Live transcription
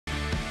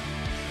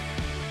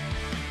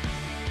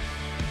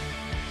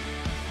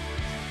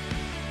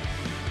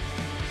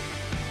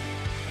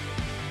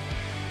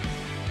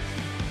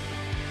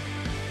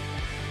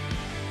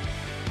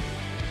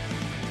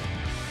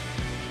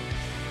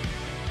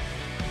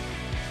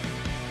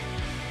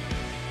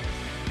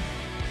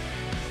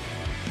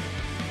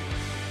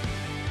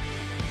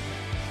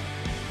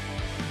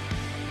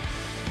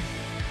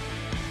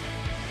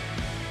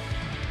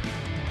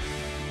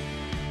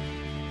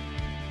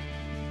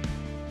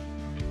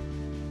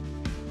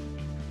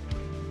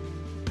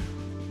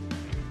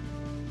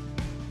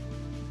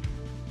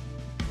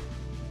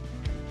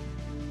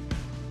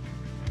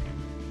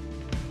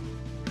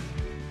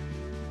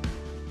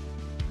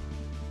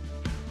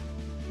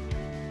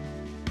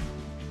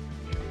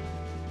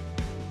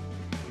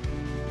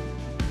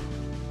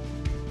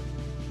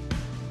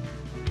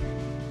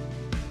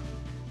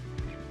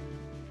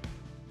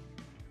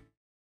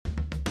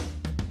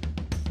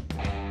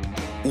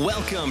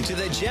Welcome to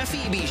the Jeff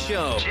Eby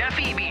Show. Jeff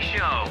Eby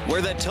Show,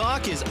 where the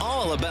talk is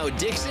all about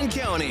Dickson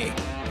County.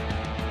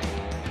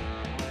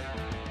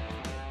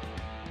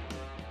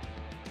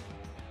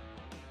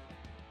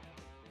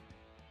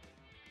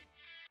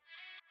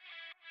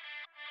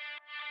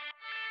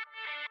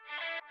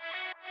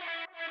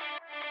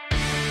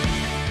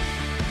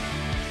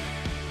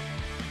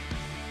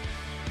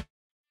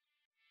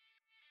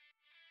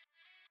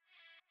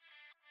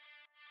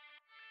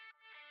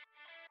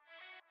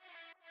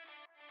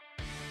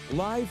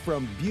 Live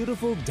from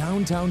beautiful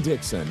downtown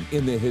Dickson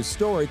in the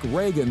historic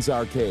Reagan's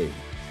Arcade.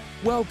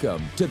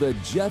 Welcome to the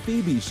Jeff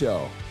Eby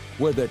Show,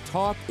 where the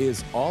talk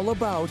is all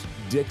about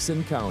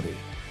Dickson County.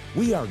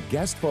 We are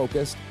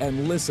guest-focused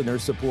and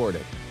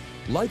listener-supported.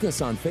 Like us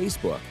on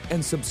Facebook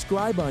and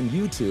subscribe on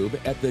YouTube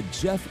at the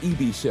Jeff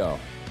Eby Show.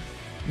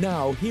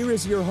 Now, here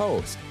is your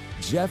host,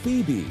 Jeff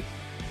Eby.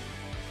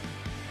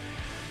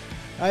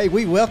 Hey,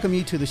 we welcome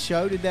you to the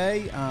show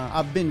today.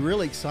 I've been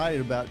really excited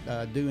about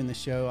doing the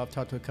show. I've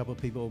talked to a couple of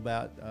people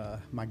about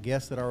my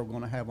guests that I were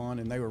going to have on,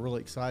 and they were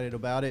really excited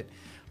about it.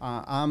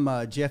 I'm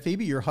Jeff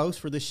Eby, your host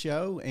for this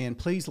show, and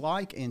please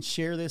like and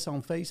share this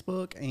on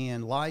Facebook,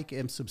 and like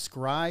and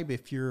subscribe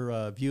if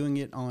you're viewing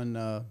it on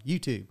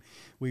YouTube.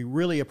 We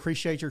really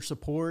appreciate your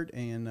support,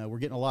 and we're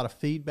getting a lot of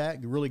feedback,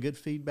 really good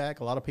feedback.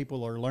 A lot of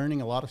people are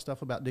learning a lot of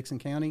stuff about Dickson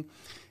County,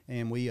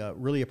 and we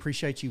really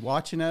appreciate you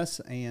watching us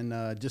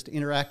and just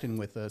interacting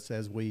with us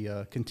as we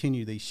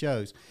continue these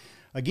shows.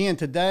 Again,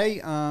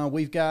 today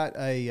we've got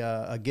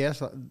a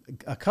guest,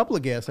 a couple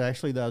of guests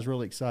actually that I was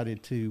really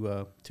excited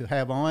to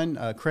have on.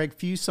 Craig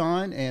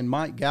Fuson and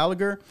Mike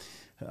Gallagher.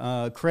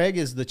 Craig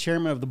is the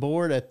chairman of the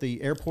board at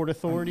the Airport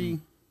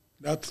Authority.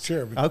 Not the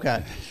chairman.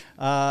 Okay.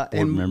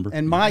 Board member.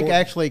 And Mike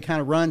actually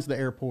kind of runs the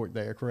airport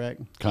there, correct?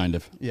 Kind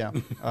of. Yeah.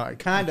 All right.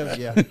 Kind of.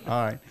 Yeah.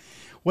 All right.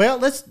 Well,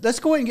 let's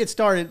go ahead and get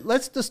started.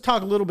 Let's just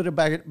talk a little bit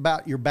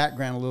about your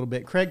background a little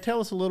bit. Craig, tell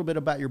us a little bit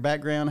about your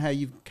background, how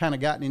you've kind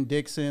of gotten in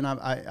Dickson.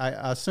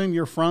 I assume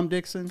you're from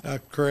Dickson?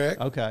 Correct.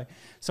 Okay.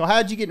 So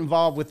how did you get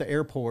involved with the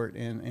airport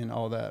and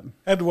all that?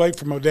 Had to wait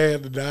for my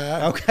dad to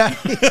die. Okay.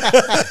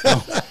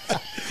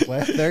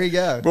 Well, there you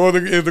go. Boy,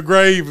 the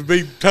grave would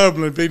be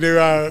tumbling if he knew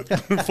I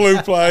flew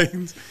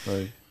planes.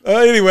 Right.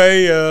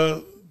 Anyway,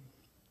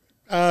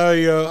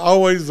 I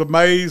always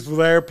amazed with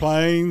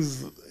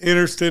airplanes,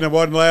 interested. I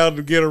wasn't allowed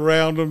to get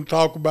around them,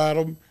 talk about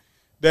them.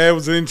 Dad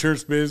was in the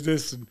insurance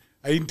business, and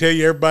I can tell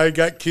you everybody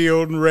got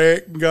killed and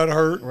wrecked and got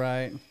hurt.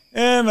 Right.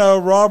 And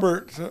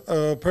Robert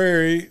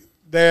Perry,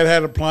 Dad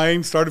had a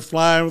plane, started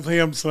flying with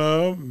him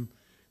some,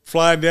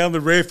 flying down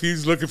the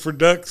refuge looking for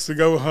ducks to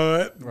go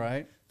hunt.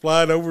 Right.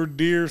 Flying over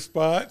deer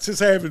spots, just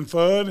having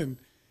fun.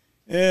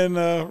 And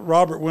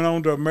Robert went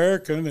on to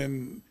American,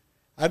 and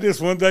I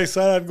just one day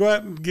decided I'd go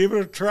out and give it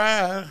a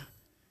try.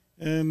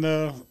 And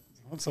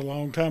that's a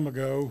long time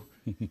ago.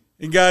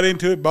 And got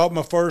into it, bought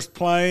my first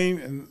plane.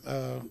 And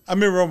I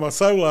remember on my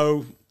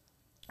solo,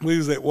 we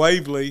was at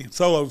Waverly.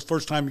 Solo was the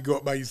first time you go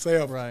up by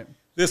yourself. Right.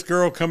 This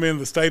girl come in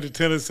the state of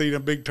Tennessee in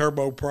a big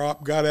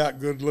turboprop, got out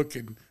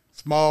good-looking,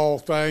 small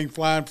thing,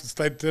 flying from the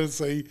state of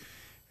Tennessee.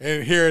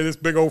 And here, this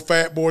big old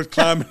fat boy's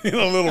climbing in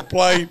a little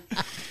plane.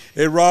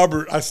 And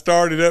Robert, I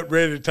started up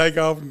ready to take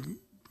off. And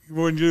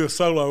when you do a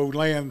solo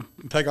land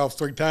and take off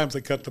 3 times,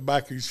 they cut the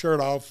back of your shirt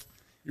off.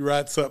 You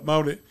write something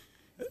on it.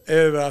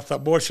 And I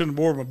thought, boy, I shouldn't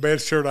have worn my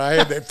best shirt I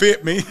had that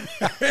fit me.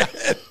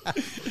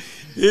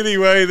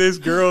 Anyway, this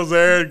girl's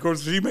there. And of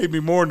course, she made me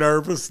more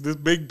nervous, this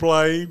big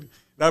plane.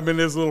 I'm in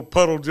this little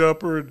puddle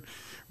jumper. And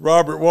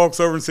Robert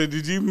walks over and said,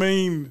 did you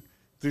mean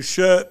to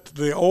shut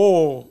the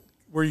oil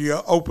where you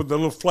open the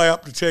little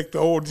flap to check the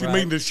oil? Did you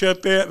mean to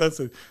shut that? And I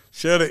said,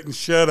 shut it and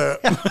shut up.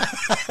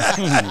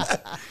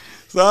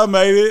 So I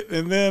made it,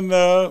 and then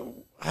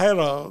had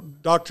a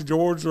Dr.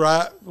 George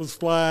Wright was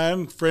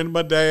flying, friend of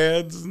my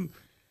dad's, and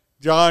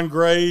John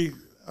Gray.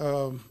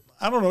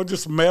 I don't know,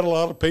 just met a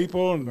lot of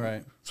people,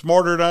 and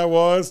smarter than I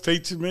was,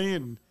 teaching me,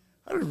 and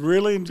I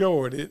really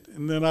enjoyed it.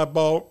 And then I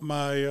bought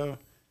my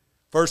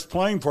first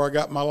plane before I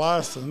got my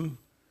license,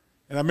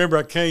 and I remember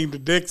I came to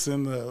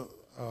Dickson,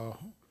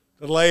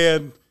 the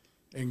lad,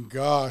 and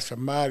gosh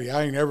almighty,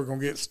 I ain't ever going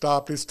to get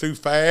stopped. It's too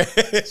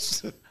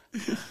fast.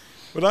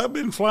 But I've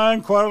been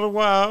flying quite a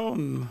while,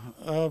 and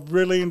I've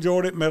really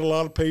enjoyed it, met a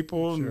lot of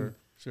people, and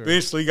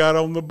eventually got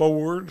on the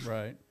board.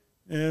 Right.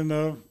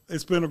 And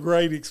it's been a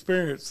great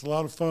experience, a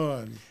lot of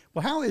fun.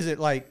 Well, how is it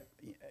like,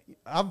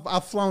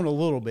 I've flown a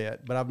little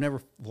bit, but I've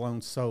never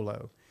flown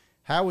solo.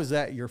 How was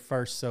that your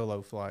first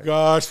solo flight?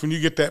 Gosh, when you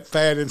get that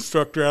fat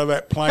instructor out of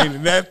that plane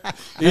and that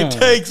it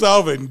takes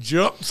off and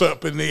jumps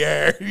up in the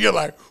air, you're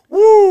like,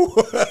 woo!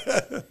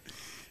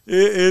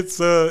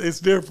 It's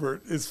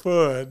different. It's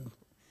fun.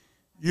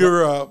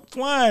 Your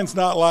flying's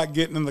not like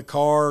getting in the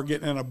car or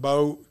getting in a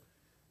boat.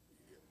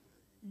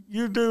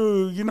 You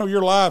do,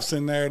 your life's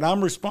in there, and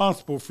I'm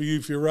responsible for you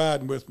if you're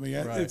riding with me.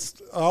 Right. It's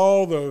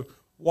all the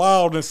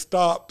wildness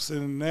stops,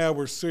 and now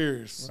we're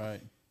serious.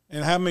 Right.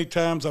 And how many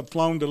times I've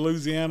flown to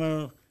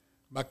Louisiana,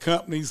 my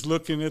company's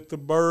looking at the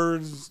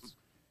birds,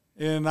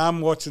 and I'm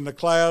watching the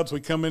clouds.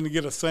 We come in to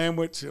get a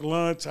sandwich at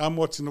lunch. I'm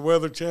watching the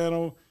Weather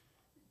Channel,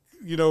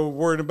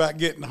 worried about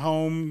getting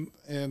home,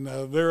 and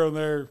they're on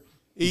there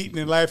eating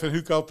and laughing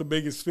who caught the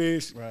biggest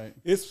fish. Right.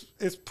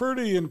 It's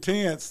pretty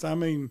intense. I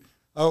mean,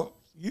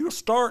 you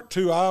start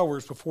 2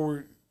 hours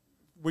before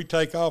we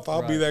take off.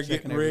 I'll be there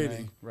getting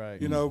ready. Right.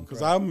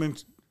 Because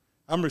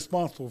I'm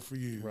responsible for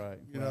you. Right.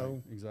 You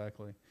know.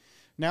 Exactly.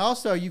 Now,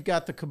 also, you've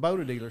got the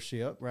Kubota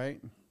dealership, right?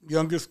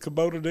 Youngest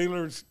Kubota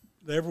dealers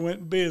that ever went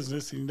in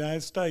business in the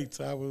United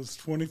States. I was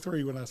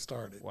 23 when I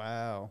started.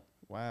 Wow.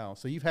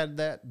 So you've had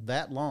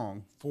that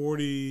long?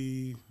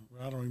 40.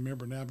 I don't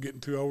remember now. I'm getting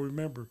too old to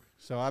remember.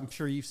 So I'm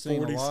sure you've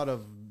seen 40s.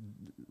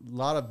 a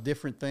lot of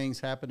different things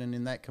happening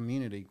in that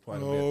community quite a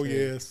bit. Oh,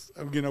 yes.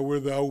 We're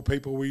the old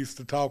people we used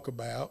to talk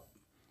about.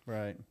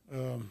 Right.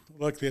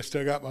 Luckily, I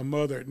still got my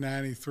mother at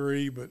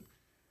 93, but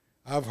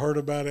I've heard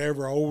about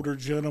every older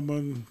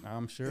gentleman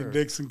in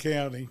Dickson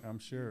County. I'm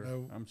sure.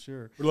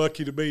 We're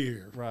lucky to be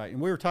here. Right. And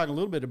we were talking a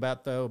little bit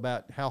about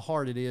how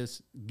hard it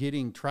is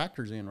getting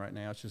tractors in right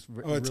now. It's just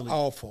it's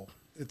awful.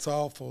 It's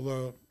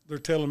awful. They're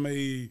telling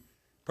me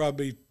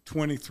probably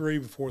 23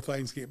 before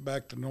things get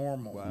back to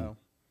normal.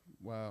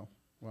 Wow.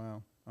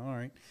 All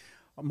right.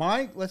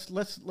 Mike,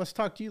 let's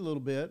talk to you a little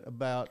bit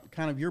about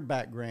kind of your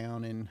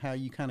background and how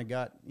you kind of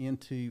got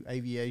into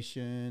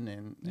aviation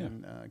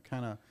and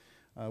kind of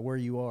where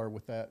you are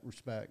with that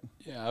respect.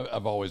 Yeah,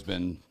 I've always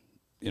been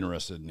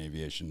interested in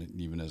aviation,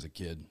 even as a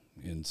kid.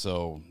 And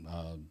so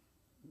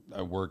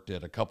I worked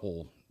at a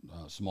couple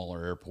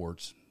smaller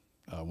airports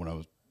when I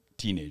was a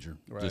teenager,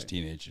 just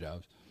teenage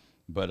jobs.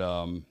 But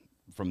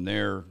from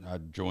there, I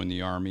joined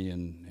the Army,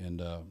 and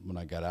when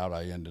I got out,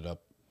 I ended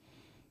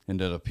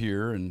up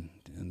here and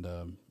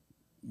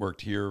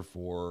worked here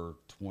for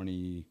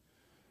a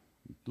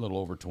little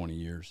over 20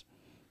 years.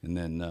 And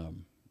then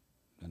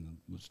and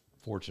was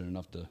fortunate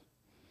enough to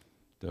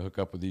hook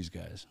up with these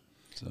guys.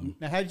 So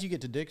now, how did you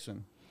get to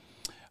Dickson?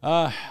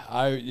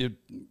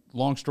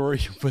 Long story,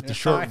 but the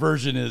short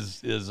version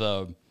is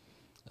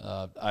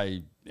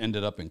I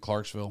ended up in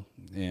Clarksville,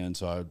 and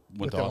so I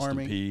went to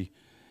Austin P.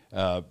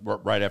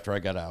 Right after I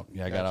got out.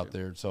 Yeah, I got out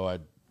there, so I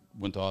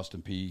went to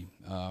Austin P.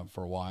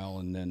 For a while,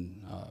 and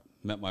then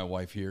met my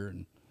wife here,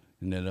 and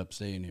ended up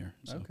staying here.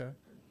 So. Okay,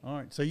 all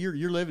right. So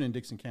you're living in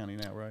Dickson County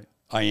now, right?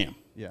 I am.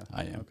 Yeah,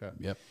 I am. Okay.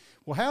 Yep.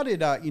 Well, how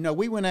did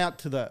we went out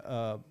to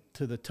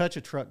the Touch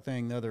a Truck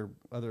thing the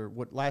other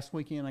last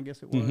weekend, I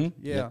guess it was.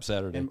 Mm-hmm. Yeah, yep,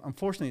 Saturday. And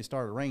unfortunately, it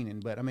started raining.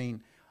 But I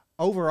mean,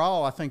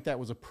 overall, I think that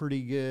was a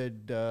pretty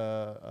good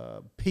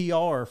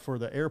PR for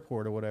the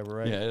airport or whatever,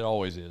 right? Yeah, it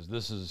always is.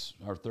 This is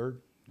our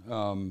third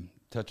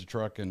Touch a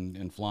Truck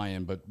and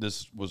fly-in, but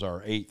this was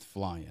our 8th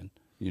fly-in,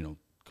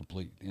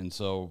 complete. And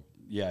so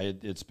yeah,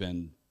 it's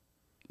been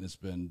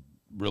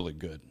really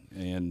good.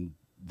 And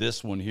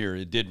this one here,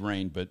 it did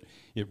rain, but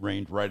it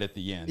rained right at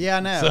the end. Yeah, I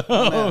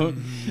know.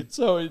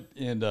 So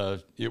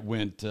it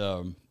went,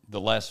 the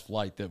last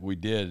flight that we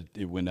did,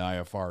 it went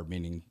IFR,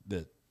 meaning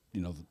that,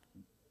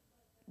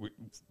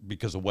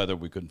 because of weather,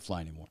 we couldn't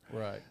fly anymore.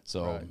 Right.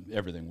 So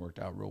everything worked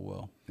out real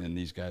well. And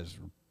these guys,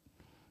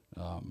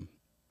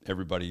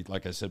 everybody,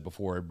 like I said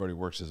before, everybody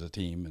works as a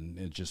team, and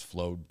it just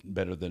flowed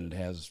better than it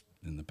has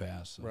in the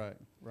past. So.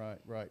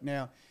 Right.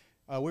 Now,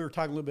 we were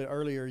talking a little bit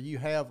earlier. You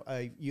have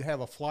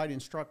a flight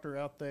instructor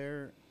out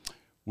there.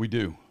 We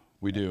do,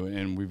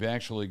 and we've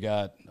actually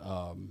got.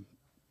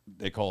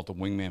 They call it the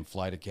Wingman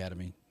Flight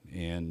Academy,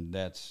 and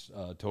that's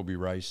Toby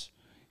Rice,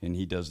 and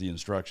he does the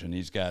instruction.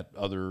 He's got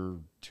other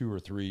 2 or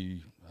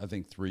 3, I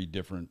think 3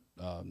 different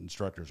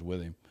instructors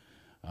with him,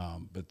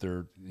 but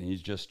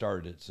he's just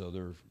started it, so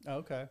they're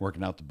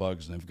working out the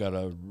bugs, and they've got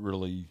a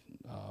really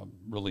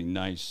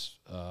nice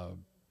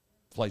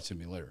flight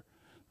simulator.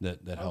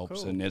 That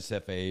helps, cool. And it's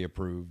FAA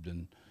approved,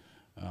 and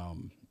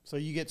so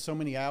you get so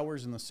many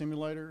hours in the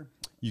simulator.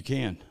 You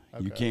can,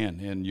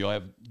 and you'll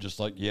have just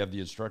like you have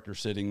the instructor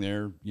sitting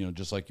there,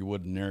 just like you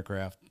would in an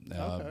aircraft.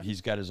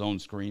 He's got his own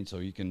screen, so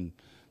he can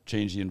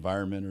change the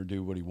environment or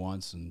do what he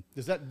wants. And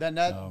does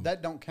that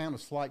don't count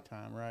as flight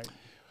time, right?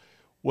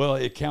 Well,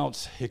 it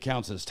counts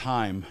as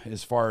time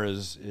as far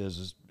as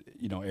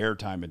air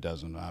time. It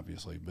doesn't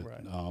obviously, but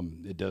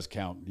it does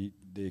count.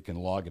 They can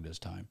log it as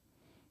time.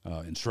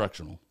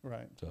 Instructional.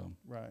 Right. So.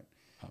 Right.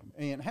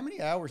 And how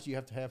many hours do you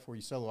have to have for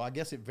your solo? I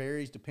guess it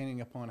varies depending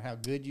upon how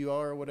good you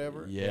are or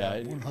whatever. Yeah.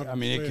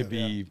 It could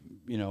be,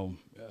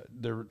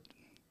 there.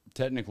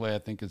 Technically, I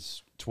think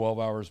it's 12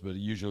 hours, but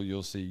usually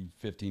you'll see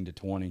 15 to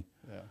 20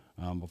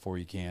 before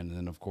you can. And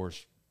then, of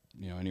course,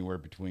 anywhere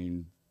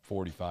between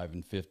 45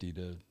 and 50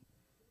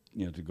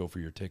 to go for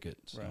your ticket.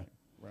 So.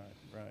 Right.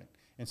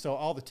 And so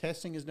all the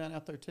testing is done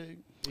out there too?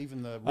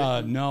 Even the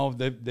no,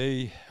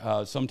 they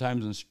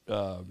sometimes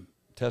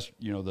test,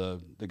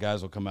 the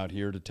guys will come out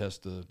here to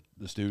test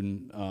the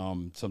student.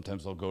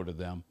 Sometimes they'll go to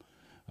them.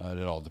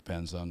 It all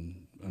depends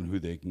on who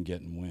they can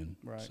get and win.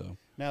 Right. So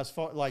now, as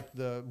far like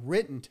the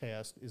written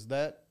test, is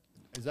that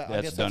that's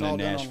I guess done that's all in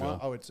done Nashville. online?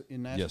 Oh, it's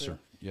in Nashville. Yes, sir.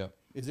 Yep.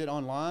 Is it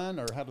online,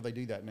 or how do they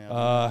do that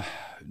now?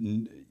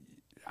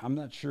 I'm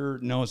not sure.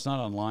 No, it's not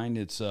online.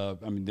 It's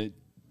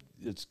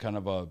it's kind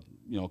of a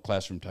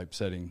classroom type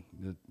setting,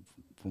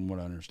 from what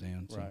I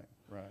understand. So.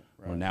 Right.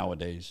 Or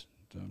nowadays,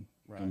 so,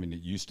 I mean,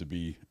 it used to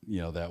be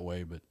that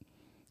way, but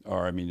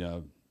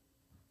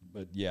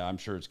yeah, I'm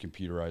sure it's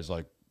computerized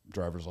like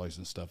driver's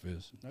license stuff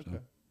is. Okay, so.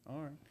 all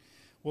right.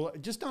 Well,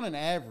 just on an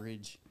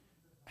average,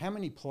 how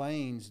many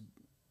planes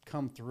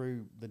come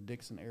through the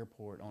Dickson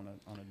Airport on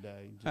a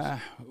day?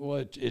 Well,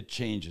 it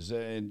changes,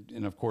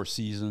 and of course,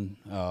 season,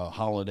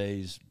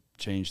 holidays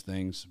change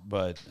things.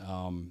 But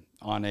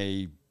on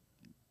a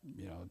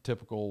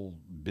typical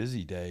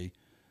busy day,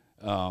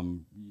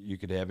 you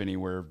could have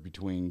anywhere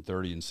between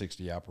 30 and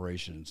 60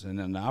 operations, and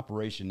then the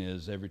operation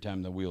is every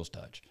time the wheels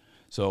touch.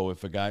 So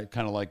if a guy,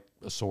 kind of like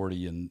a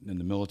sortie in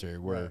the military,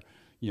 where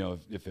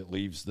if it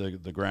leaves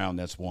the ground,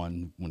 that's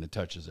one. When it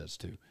touches, that's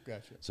two.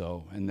 Gotcha.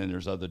 So, and then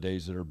there's other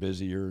days that are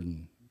busier,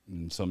 and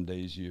some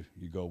days you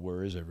go,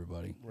 where is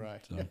everybody?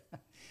 Right. So.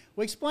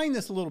 Well, explain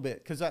this a little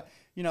bit, because I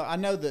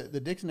know the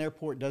Dickson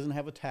Airport doesn't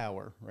have a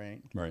tower,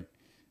 right? Right.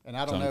 And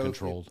I don't know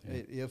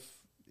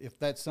if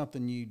that's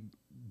something you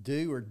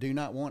do or do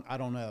not want. I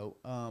don't know.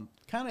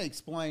 Kind of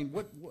explain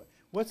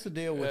what's the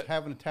deal with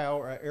having a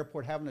tower,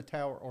 airport having a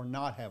tower or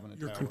not having a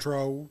tower? You're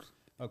controlled.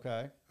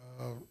 Okay.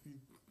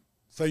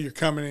 Say you're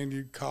coming in,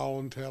 you call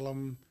and tell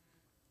them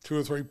 2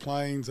 or 3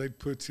 planes. They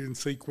put you in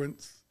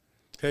sequence,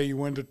 tell you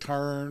when to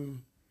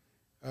turn.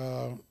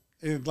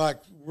 And like,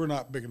 we're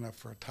not big enough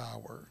for a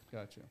tower.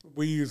 Gotcha.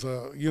 We use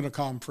a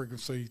Unicom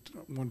frequency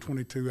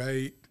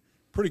 122.8,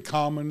 pretty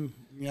common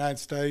in the United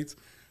States.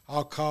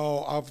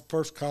 I'll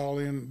first call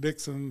in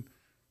Dickson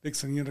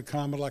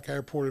Unicom, like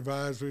Airport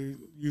Advisory,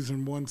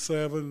 using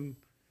 17,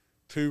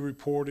 2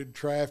 reported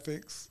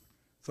traffics.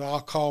 So I'll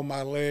call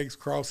my legs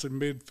crossing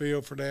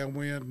midfield for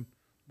downwind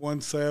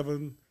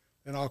 17,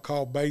 then I'll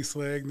call base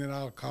leg, and then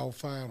I'll call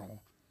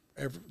final.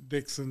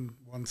 Dickson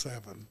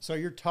 17. So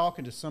you're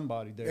talking to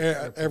somebody there.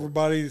 Yeah,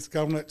 everybody's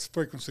got on that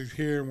frequency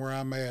hearing where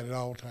I'm at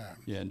all times.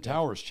 Yeah, and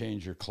towers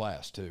change your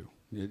class too.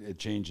 It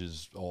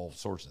changes all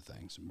sorts of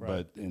things.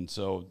 Right. And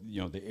so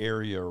the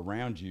area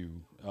around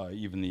you,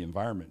 even the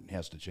environment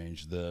has to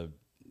change. The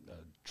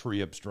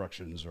tree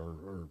obstructions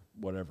or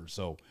whatever.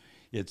 So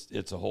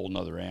it's a whole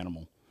nother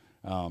animal.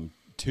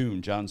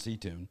 John C.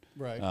 Toon,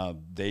 right?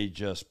 They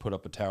just put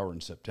up a tower in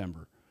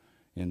September,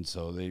 and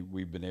so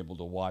we've been able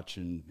to watch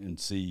and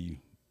see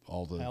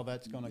all the how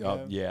that's going to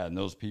go. Yeah, and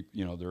those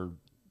people,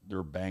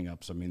 they're bang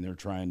ups. I mean, they're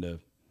trying to,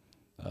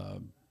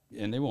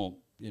 and they won't.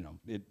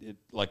 It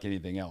like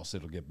anything else,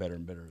 it'll get better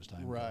and better as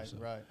time goes. So.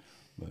 Right.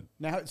 But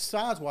now,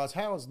 size-wise,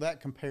 how is that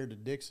compared to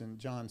Dickson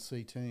John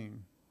C.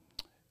 Toon?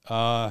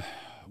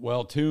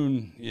 Well,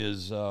 Toon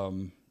is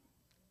in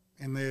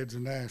the edge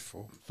of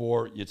Nashville.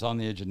 It's on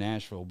the edge of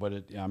Nashville, but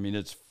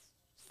it's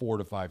 4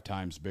 to 5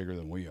 times bigger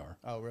than we are.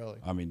 Oh, really?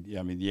 I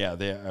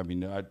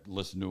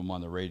listen to them on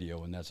the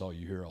radio, and that's all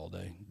you hear all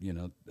day.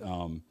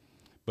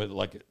 But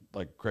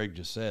like Craig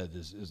just said,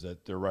 is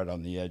that they're right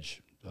on the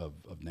edge of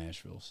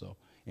Nashville. So.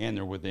 And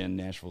they're within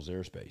Nashville's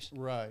airspace.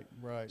 Right.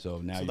 So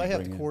now they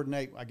have to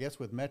coordinate, I guess,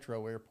 with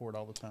Metro Airport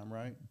all the time,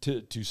 right?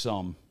 To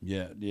some,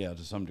 to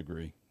some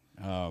degree.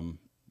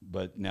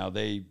 But now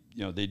they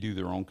do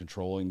their own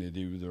controlling. They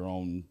do their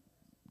own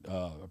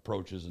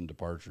approaches and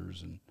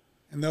departures,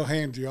 and they'll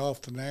hand you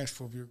off to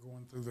Nashville if you're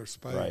going through their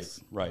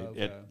space. Right.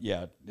 Okay.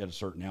 At a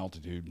certain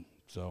altitude.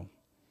 So,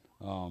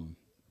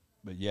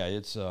 but yeah,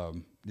 it's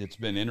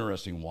been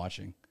interesting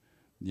watching,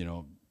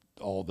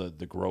 all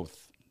the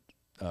growth.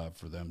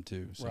 For them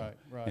too. So.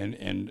 Right.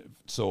 And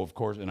so of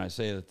course, and I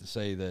say that to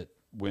say that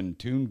when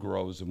Toon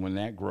grows and when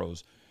that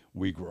grows,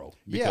 we grow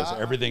because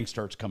everything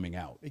starts coming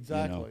out.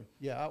 Exactly.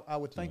 Yeah, I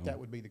would think that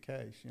would be the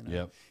case.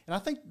 Yep. And I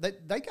think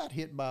they got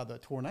hit by the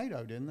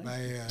tornado, didn't they?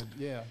 Bad.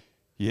 Yeah.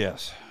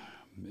 Yes.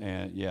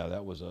 And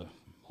that was a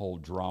whole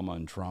drama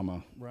and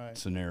trauma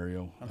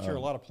scenario. I'm sure a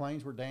lot of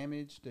planes were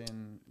damaged,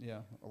 and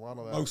a lot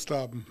of that. Most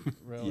of them.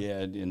 Really. Yeah,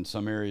 in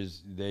some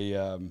areas they,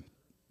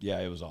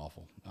 it was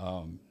awful,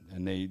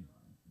 and they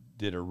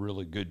did a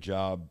really good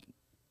job,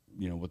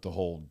 with the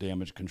whole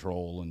damage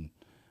control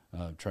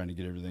and trying to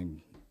get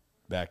everything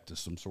back to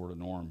some sort of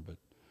norm. But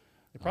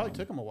it probably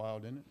took them a while,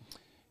 didn't it?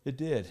 It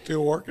did.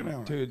 Still working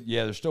on it.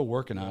 Yeah, they're still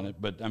working on it.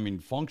 But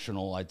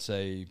functional, I'd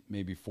say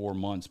maybe 4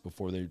 months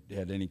before they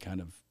had any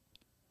kind of,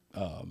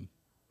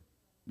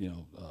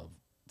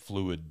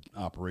 fluid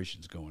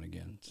operations going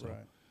again. So,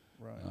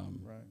 right.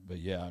 But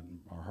yeah,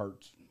 our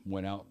hearts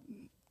went out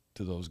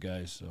to those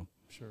guys. So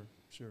sure.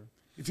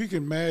 If you can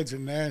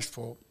imagine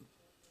Nashville,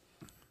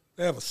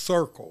 they have a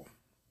circle,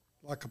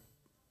 like a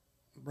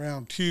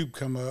round tube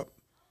come up,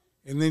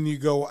 and then you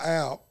go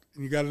out,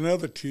 and you got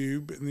another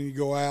tube, and then you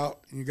go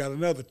out, and you got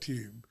another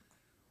tube.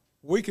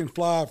 We can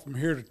fly from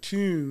here to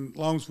Toon as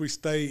long as we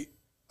stay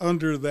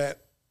under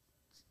that.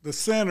 The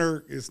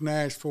center is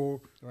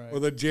Nashville, where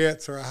the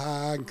jets are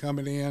high and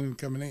coming in.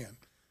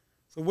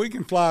 So we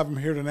can fly from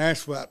here to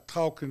Nashville without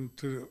talking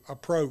to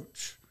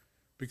approach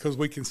because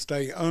we can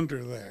stay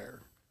under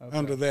there,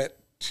 under that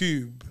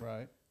tube.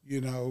 Right.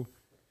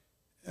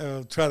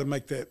 Try to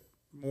make that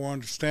more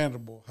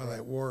understandable how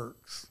that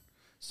works.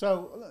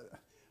 So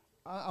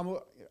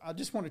I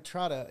just want to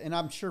try to, and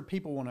I'm sure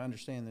people want to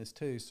understand this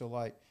too. So,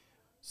 like,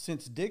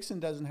 since Dickson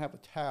doesn't have a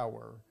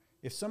tower,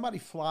 if somebody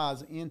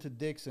flies into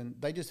Dickson,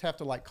 they just have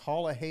to like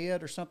call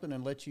ahead or something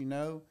and let you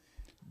know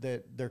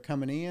that they're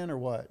coming in, or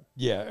what?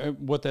 Yeah,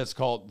 what that's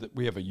called,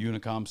 we have a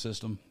Unicom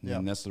system, Yeah.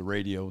 and that's the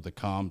radio, the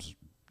comms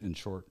in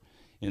short.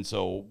 And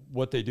so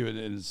what they do, and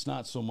it's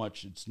not so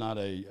much, it's not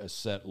a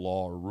set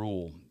law or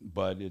rule,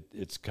 but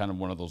it's kind of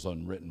one of those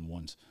unwritten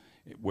ones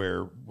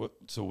where,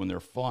 so when they're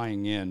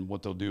flying in,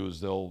 what they'll do is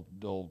they'll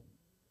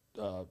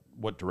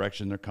what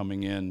direction they're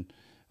coming in,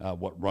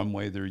 what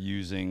runway they're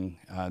using,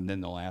 and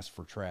then they'll ask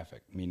for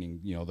traffic, meaning,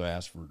 they'll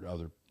ask for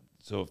other.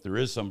 So if there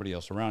is somebody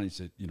else around, he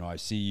said, I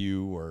see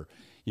you, or,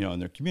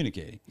 and they're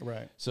communicating.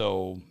 Right.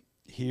 So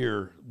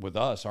here with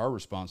us, our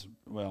response,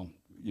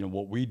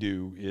 what we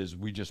do is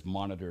we just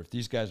monitor. If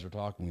these guys are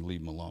talking, we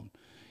leave them alone.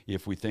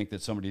 If we think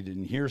that somebody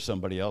didn't hear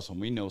somebody else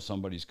and we know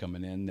somebody's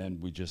coming in,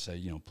 then we just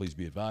say, please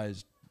be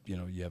advised, you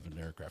have an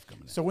aircraft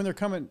coming in. So when they're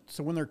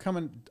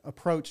coming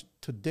approach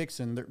to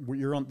Dickson,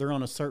 they're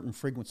on a certain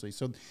frequency.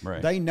 So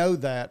Right. they know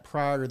that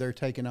prior to their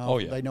taking off. Oh,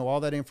 yeah. They know all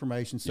that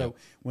information. So Yep.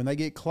 when they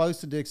get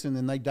close to Dickson,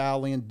 then they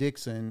dial in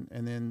Dickson,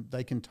 and then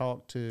they can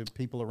talk to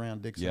people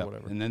around Dickson Yeah, or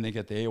whatever. and then they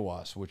get the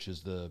AWAS, which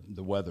is the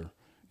weather,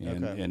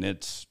 and Okay. and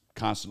it's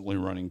constantly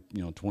running,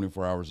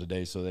 24 hours a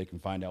day, so they can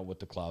find out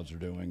what the clouds are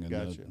doing and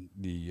Gotcha.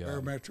 the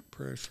Barometric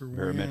pressure.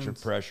 barometric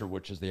winds. pressure,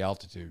 which is the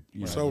altitude.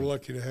 We're so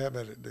lucky to have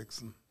that at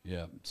Dickson.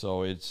 Yeah,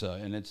 so it's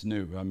and it's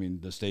new. I mean,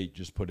 the state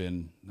just put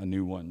in a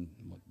new one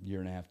a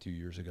year and a half, 2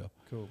 years ago.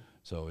 Cool.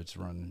 So it's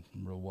running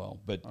real well.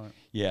 But All right.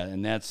 yeah,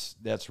 and that's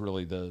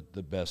really the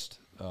best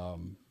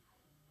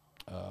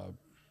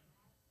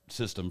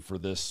system for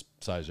this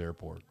size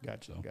airport.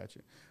 Gotcha. So. Gotcha.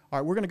 All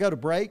right, we're going to go to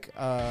break.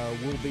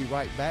 We'll be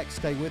right back.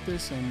 Stay with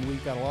us, and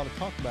we've got a lot to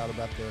talk about the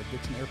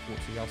Dickson Airport,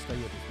 so y'all stay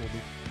with us. We'll be.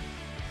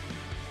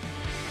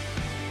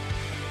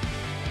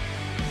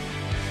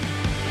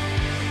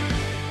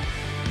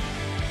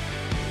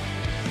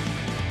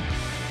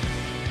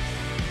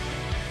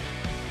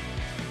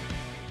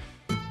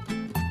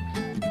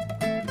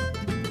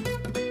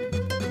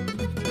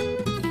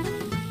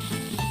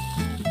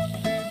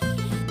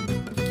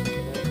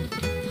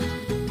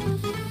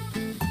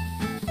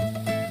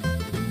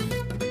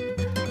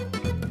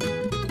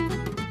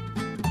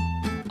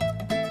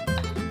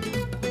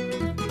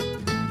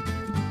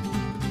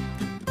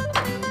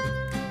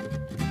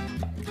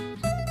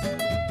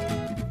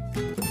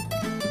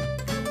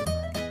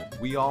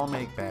 We all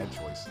make bad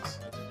choices.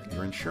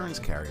 Your insurance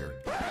carrier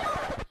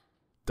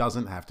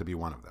doesn't have to be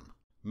one of them.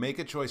 Make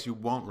a choice you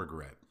won't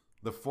regret.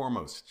 The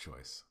foremost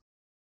choice.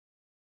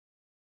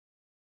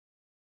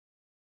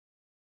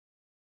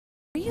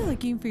 Are you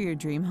looking for your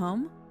dream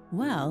home?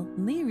 Well,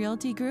 Lee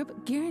Realty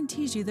Group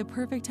guarantees you the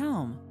perfect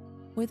home.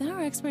 With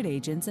our expert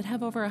agents that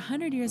have over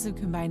 100 years of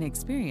combined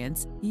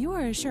experience, you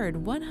are assured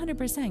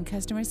 100%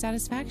 customer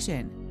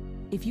satisfaction.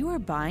 If you are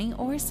buying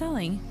or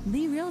selling,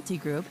 Lee Realty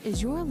Group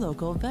is your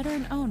local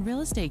veteran-owned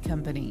real estate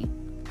company.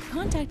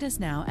 Contact us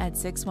now at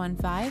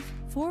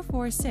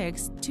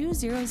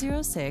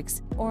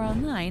 615-446-2006 or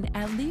online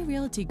at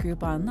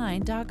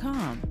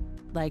LeeRealtyGroupOnline.com.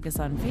 Like us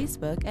on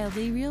Facebook at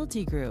Lee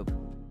Realty Group.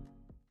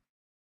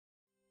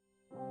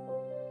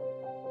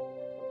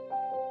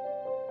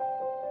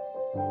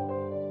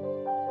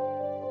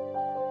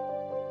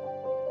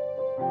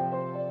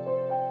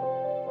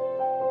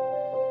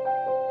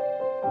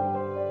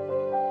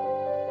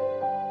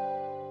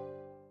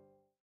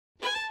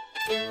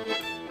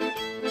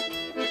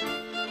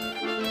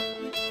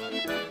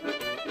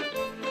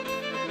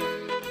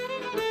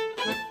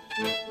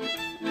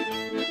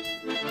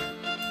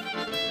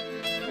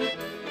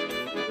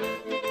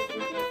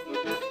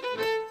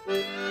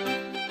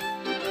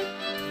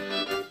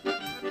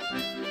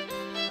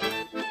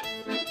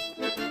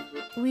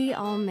 We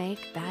all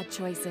make bad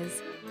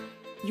choices.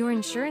 Your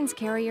insurance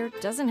carrier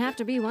doesn't have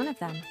to be one of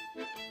them.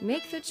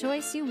 Make the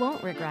choice you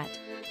won't regret.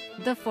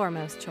 The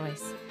foremost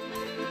choice.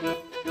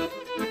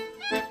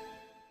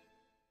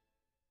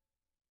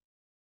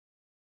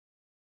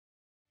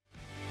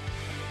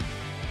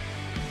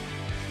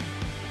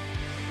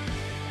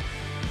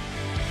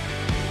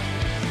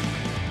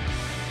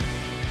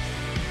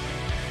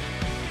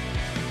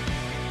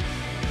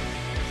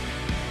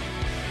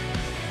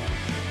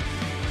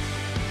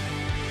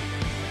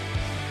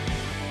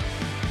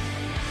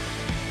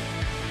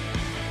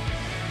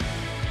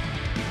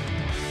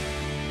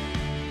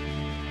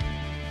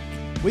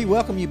 We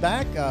welcome you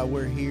back.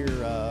 We're here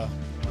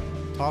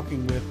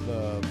talking with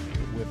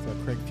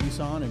Craig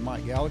Fuson and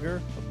Mike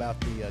Gallagher about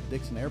the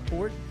Dickson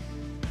Airport.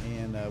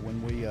 And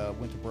when we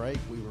went to break,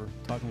 we were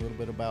talking a little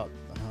bit about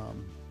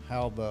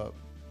how the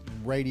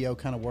radio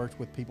kind of works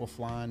with people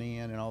flying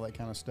in and all that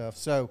kind of stuff.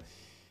 So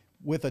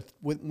with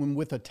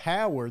a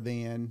tower,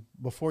 then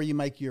before you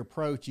make your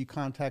approach, you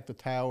contact the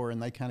tower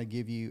and they kind of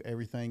give you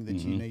everything that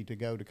you need to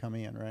go to come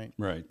in, right?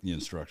 Right, the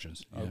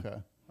instructions. Yeah. Okay,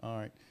 all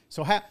right.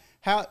 So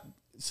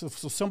So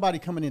somebody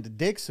coming into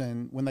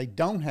Dickson, when they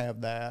don't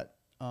have that,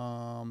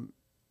 how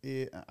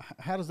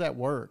does that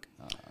work?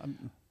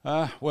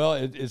 Well,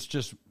 it's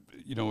just,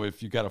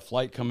 if you got a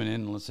flight coming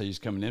in, let's say he's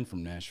coming in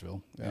from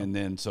Nashville, and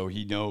then so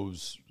he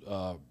knows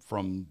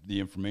from the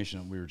information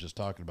that we were just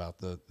talking about,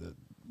 the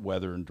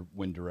weather and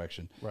wind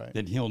direction, right.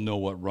 then he'll know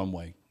what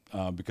runway,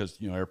 because,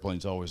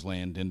 airplanes always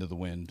land into the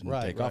wind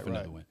and take off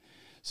into the wind.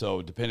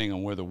 So depending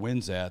on where the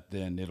wind's at,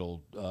 then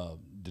it'll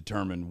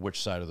determine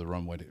which side of the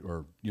runway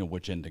or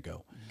which end to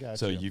go. Gotcha.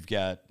 So you've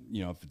got,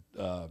 if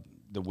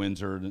the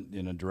winds are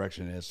in a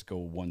direction it has to go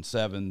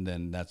 1-7,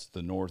 then that's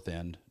the north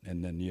end,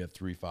 and then you have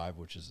 3-5,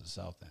 which is the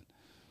south end.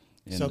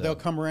 And, so they'll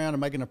come around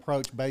and make an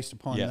approach based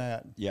upon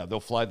that. Yeah,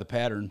 they'll fly the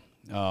pattern,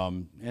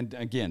 and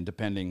again,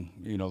 depending,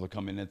 they'll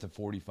come in at the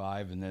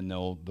 45, and then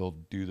they'll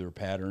do their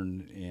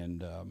pattern,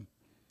 and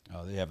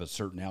they have a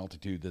certain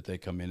altitude that they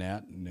come in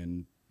at, and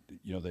then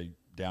they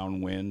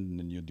downwind, and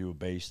then you do a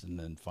base, and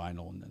then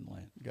final, and then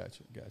land.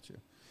 Gotcha.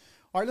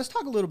 All right, let's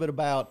talk a little bit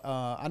about.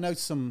 I know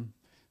some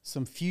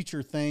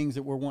future things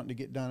that we're wanting to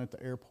get done at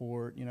the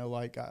airport.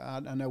 Like I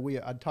know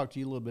I talked to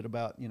you a little bit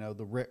about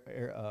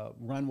the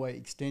runway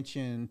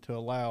extension to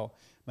allow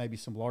maybe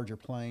some larger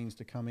planes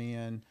to come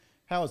in.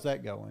 How is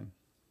that going?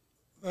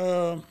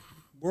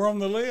 We're on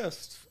the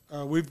list.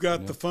 We've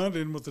got the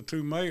funding with the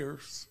two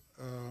mayors.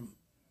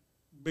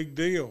 Big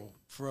deal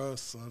for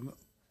us.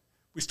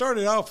 We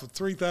started off with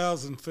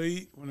 3,000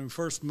 feet when we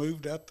first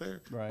moved out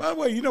there. Right. By the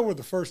way, you know where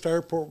the first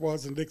airport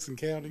was in Dickson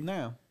County?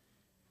 No.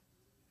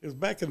 It was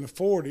back in the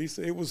 40s.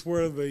 It was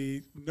where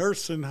the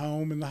nursing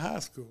home and the high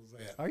school was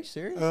at. Are you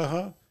serious?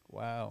 Uh-huh.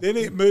 Wow. Then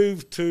it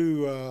moved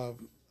to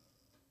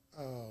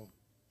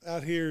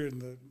out here in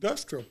the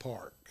industrial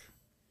park.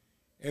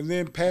 And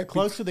then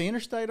close to the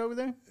interstate over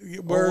there?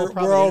 Where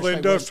all the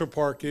industrial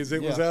park is.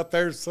 It was out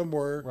there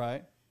somewhere.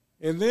 Right.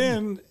 And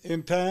then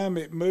in time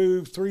it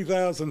moved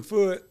 3,000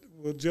 foot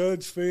with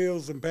Judge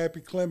Fields and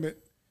Pappy Clement.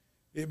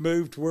 It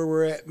moved to where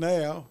we're at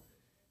now.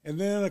 And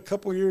then a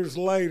couple years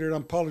later, and I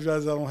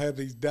apologize I don't have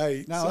these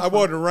dates. No, I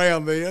wasn't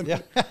around then.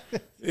 Yeah.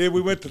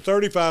 We went to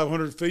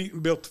 3,500 feet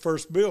and built the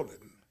first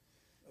building,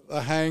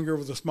 a hangar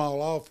with a small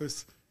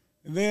office.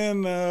 And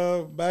then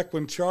back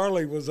when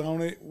Charlie was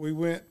on it, we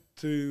went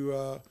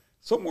to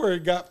somewhere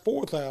it got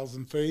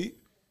 4,000 feet.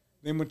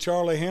 Then when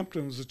Charlie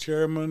Hampton was the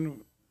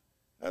chairman,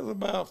 that was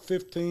about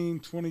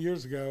 15, 20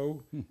 years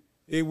ago,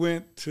 it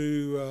went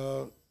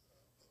to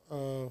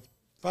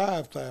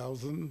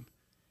 5,000.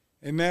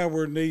 And now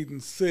we're needing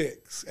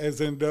 6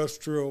 as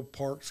industrial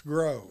parks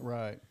grow.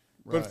 Right.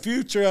 But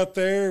future out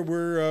there,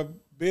 we're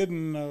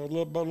bidding a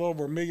little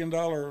over $1 million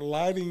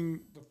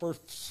lighting, the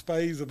first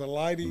phase of a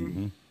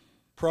lighting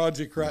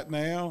project right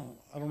now.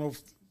 I don't know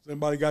if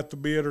anybody got the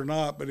bid or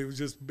not, but it was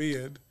just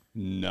bid.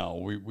 No,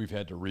 we've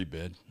had to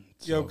rebid.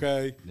 So,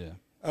 okay. Yeah.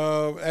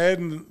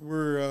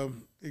 We're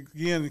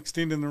again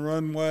extending the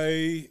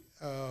runway.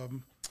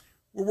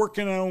 We're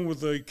working on with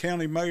the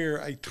county mayor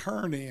a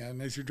turn in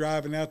as you're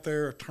driving out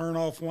there, a turn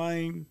off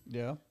lane.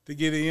 Yeah. To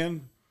get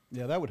in.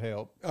 Yeah, that would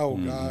help. Oh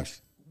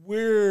gosh,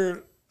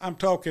 I'm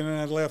talking in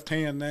the left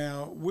hand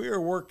now.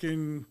 We're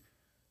working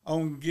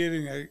on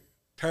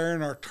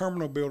tearing our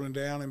terminal building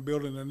down and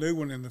building a new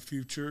one in the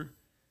future,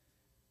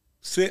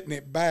 setting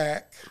it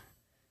back,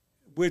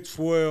 which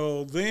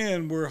will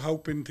then we're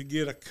hoping to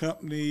get a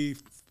company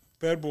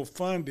federal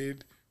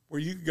funded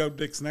where you can go to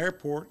Dickson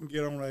Airport and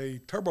get on a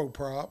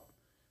turboprop.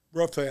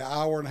 Roughly an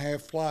hour and a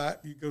half flight.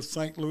 You go to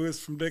St. Louis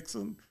from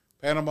Dickson,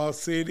 Panama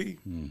City,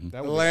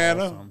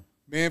 Atlanta, awesome.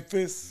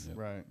 Memphis,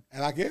 right,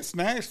 and I guess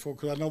Nashville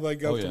because I know they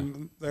go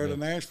from there to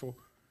Nashville.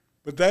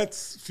 But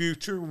that's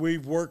future.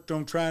 We've worked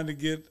on trying to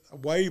get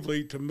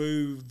Waverly to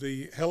move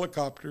the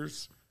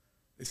helicopters.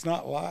 It's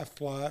not Life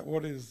Flight.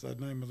 What is the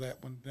name of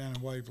that one down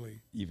in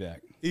Waverly?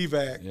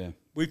 Evac. Yeah.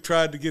 We've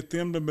tried to get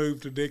them to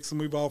move to Dickson.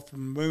 We've offered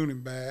them the moon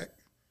and back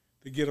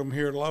to get them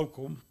here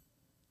local.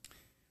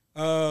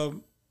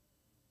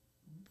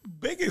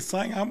 Biggest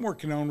thing I'm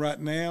working on right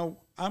now,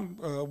 I'm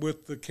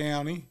with the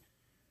county.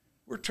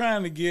 We're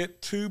trying to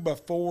get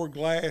 2x4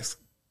 glass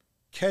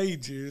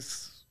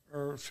cages,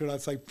 or should I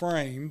say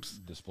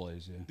frames.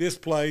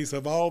 Displays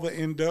of all the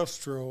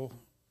industrial,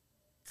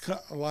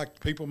 like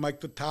people make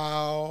the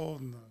tile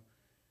and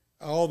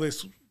all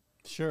this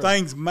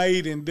things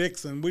made in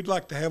Dickson. We'd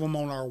like to have them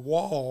on our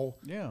wall.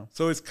 Yeah.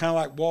 So it's kind of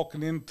like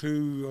walking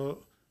into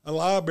a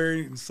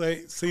library and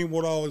seeing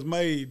what all is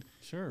made.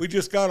 Sure. We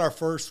just got our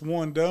first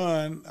one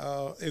done.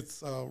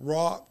 It's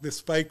rock,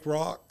 this fake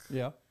rock.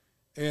 Yeah.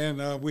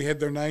 And we had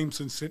their names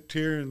in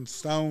tier and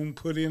stone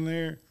put in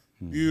there.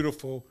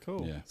 Beautiful.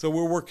 Cool. Yeah. So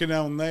we're working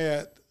on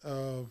that.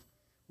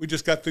 We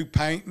just got through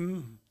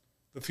painting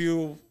the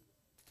fuel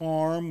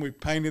farm. We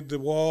painted the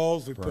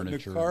walls. We put new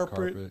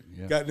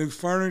carpet. Got new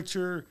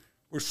furniture.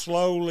 We're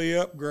slowly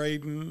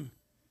upgrading.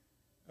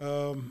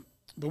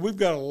 But we've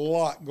got a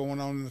lot going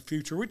on in the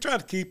future. We try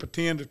to keep a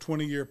 10 to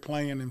 20-year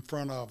plan in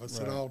front of us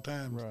at all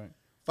times. Right.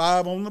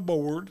 5 on the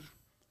board.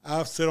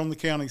 I sit on the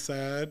county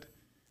side.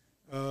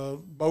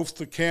 Both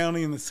the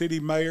county and the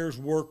city mayors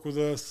work with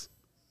us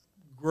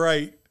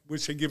great.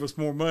 Wish they give us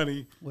more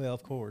money. Well,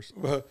 of course.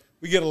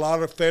 We get a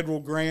lot of federal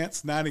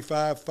grants,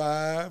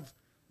 95.5.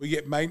 We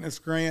get maintenance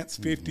grants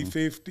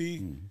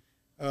 50-50.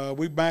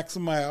 We max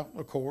them out,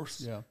 of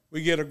course. Yeah.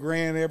 We get a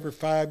grant every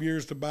 5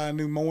 years to buy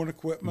new mowing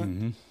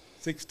equipment,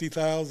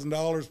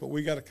 $60,000, but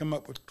we got to come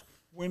up with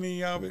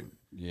 20 of it.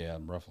 Yeah,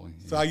 roughly.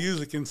 So I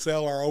usually can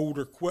sell our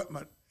older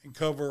equipment and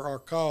cover our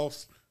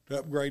costs to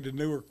upgrade to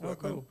newer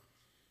equipment.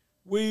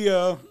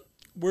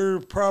 We're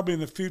probably in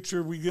the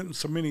future, we're getting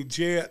so many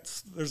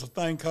jets. There's a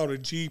thing called a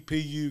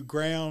GPU,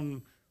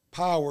 ground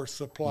power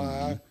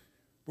supply.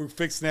 We're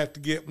fixing to have to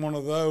get one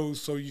of those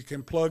so you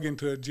can plug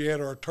into a jet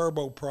or a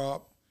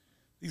turboprop.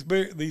 These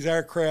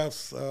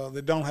aircrafts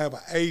that don't have an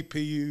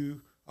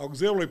APU,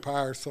 auxiliary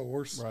power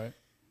source, Right.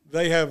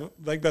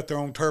 They've got their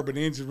own turbine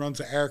engine, runs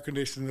the air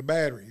conditioning, the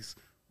batteries.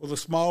 Well, the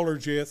smaller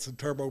jets and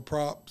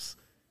turboprops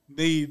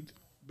need to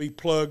be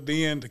plugged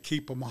in to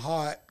keep them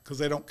hot because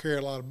they don't carry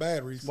a lot of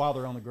batteries While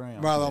they're on the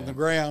ground. on the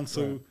ground.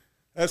 So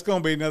that's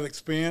going to be another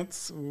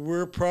expense.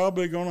 We're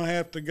probably going to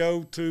have to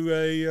go to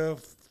a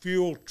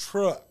fuel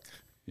truck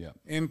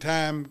in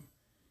time.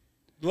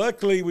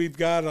 Luckily, we've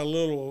got a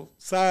little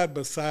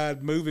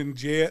side-by-side moving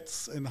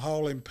jets and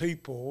hauling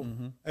people.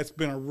 That's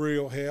been a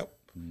real help.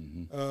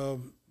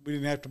 We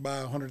didn't have to buy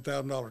a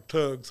 $100,000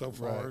 tug so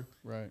far.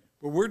 Right.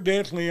 But we're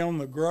definitely on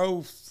the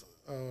growth.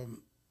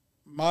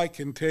 Mike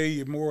can tell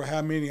you more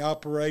how many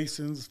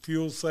operations,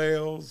 fuel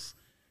sales.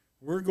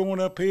 We're going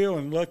uphill,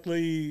 and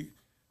luckily,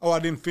 I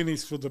didn't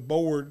finish with the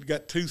board.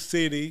 Got 2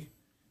 city.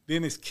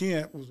 Dennis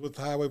Kent was with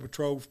the Highway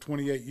Patrol for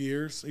 28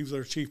 years. He was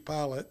our chief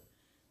pilot.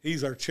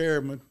 He's our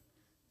chairman.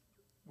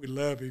 We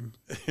love him.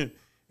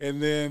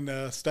 And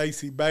then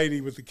Stacy Beatty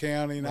with the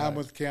county, and I'm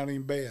with the county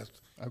in Beth.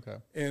 Okay.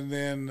 And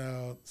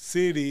then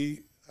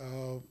city,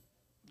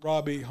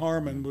 Robbie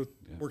Harmon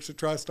works at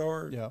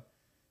TriStar. Yeah.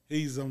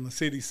 He's on the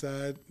city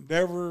side.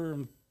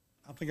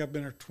 I think I've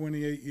been here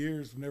 28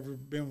 years, never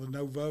been with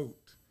no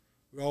vote.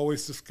 We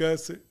always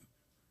discuss it.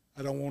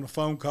 I don't want a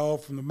phone call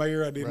from the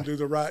mayor. I didn't do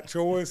the right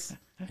choice.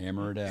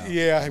 Hammer it out.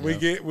 Yeah,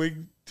 we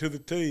to the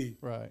T.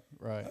 Right.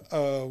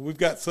 We've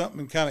got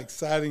something kind of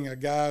exciting. A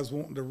guy's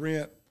wanting to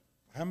rent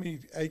how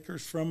many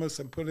acres from us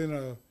and put in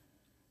a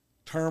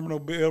terminal,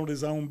 build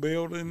his own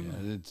building.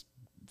 Yeah, it's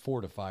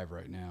 4 to 5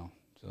 right now.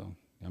 So,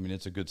 I mean,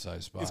 it's a good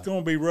size spot. It's going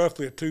to be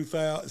roughly a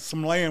 2,000,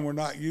 some land we're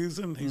not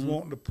using. He's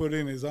wanting to put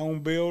in his own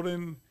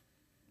building.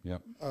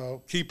 Yep.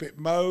 Keep it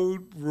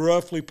mowed,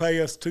 roughly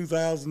pay us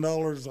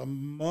 $2,000 a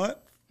month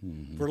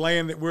for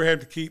land that we're having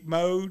to keep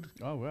mowed.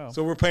 Oh, wow.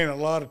 So we're paying a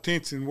lot of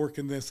attention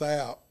working this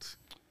out.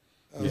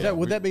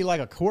 Would that be like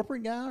a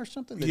corporate guy or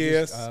something? that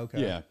Yes. Just,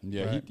 okay.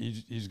 Yeah. Right.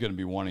 He's going to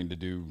be wanting to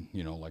do,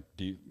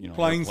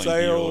 Plane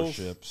sales.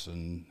 dealerships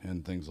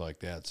and things like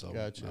that. So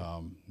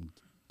Gotcha.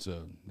 it's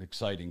an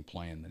exciting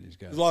plan that he's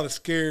got. There's a lot of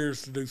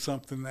scares to do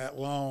something that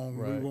long.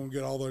 Right. We want to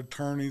get all the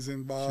attorneys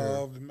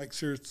involved and make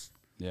sure it's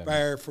Yeah.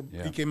 fair for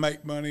Yeah. he can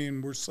make money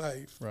and we're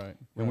safe. Right.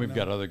 And we've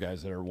got other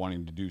guys that are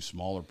wanting to do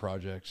smaller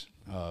projects,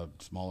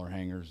 smaller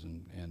hangars,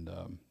 and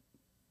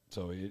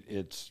so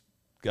it's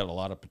got a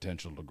lot of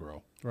potential to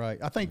grow. Right.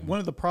 I think one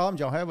of the problems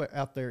y'all have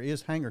out there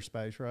is hangar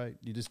space, right?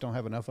 You just don't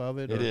have enough of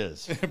it? It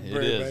is. It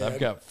Very is. bad. I've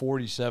got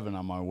 47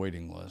 on my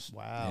waiting list.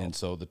 Wow. And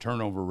so the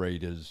turnover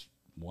rate is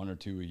 1 or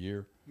 2 a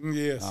year.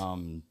 Yes.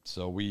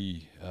 So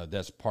we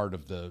that's part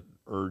of the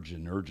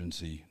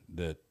urgency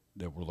that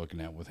we're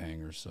looking at with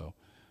hangars. So,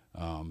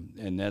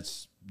 and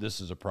this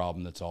is a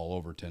problem that's all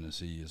over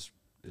Tennessee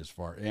as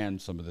far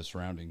and some of the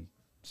surrounding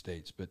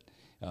states, but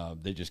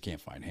they just can't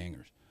find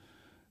hangars.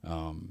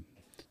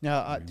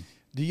 Now,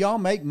 do y'all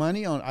make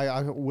money on?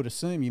 I would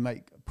assume you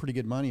make pretty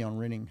good money on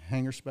renting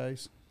hangar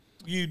space.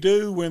 You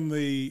do when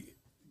the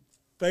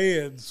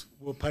feds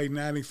will pay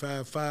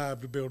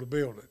 $95,500 to build a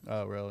building.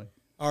 Oh, really?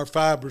 Our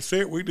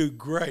 5%, we do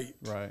great.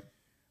 Right.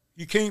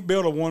 You can't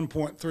build a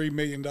 $1.3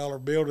 million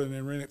building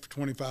and rent it for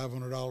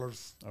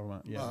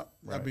 $2,500. Yeah.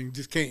 I mean,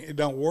 just can't. It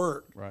don't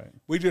work. Right.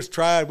 We just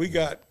tried. We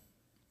got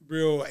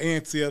real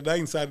antsy the other day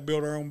and decided to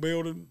build our own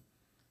building.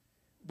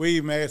 We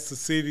even asked the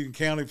city and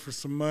county for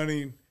some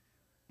money.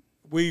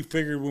 We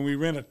figured when we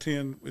rent a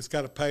 10, it's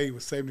got to pay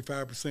with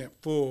 75%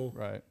 full.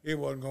 Right. It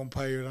wasn't going to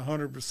pay with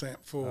 100%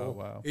 full. Oh,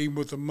 wow. Even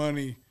with the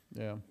money.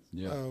 Yeah.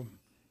 Yeah.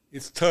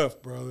 It's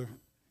tough, brother.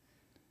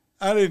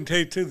 I didn't tell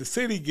you too. The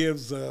city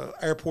gives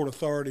airport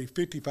authority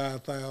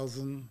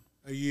 $55,000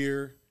 a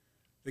year.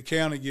 The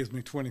county gives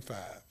me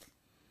 $25,000.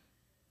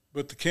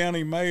 But the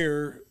county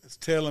mayor is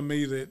telling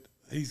me that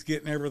he's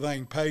getting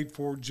everything paid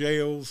for: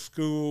 jails,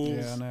 schools.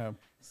 Yeah, I know.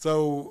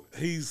 So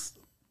he's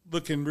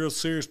looking real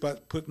serious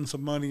about putting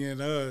some money in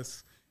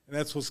us, and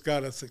that's what's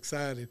got us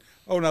excited.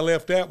 Oh, and I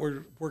left out.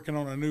 We're working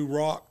on a new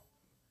rock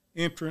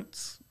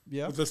entrance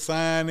with a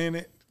sign in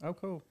it. Oh,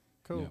 cool.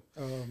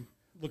 Yeah.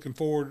 Looking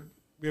forward.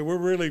 Yeah,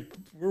 we're if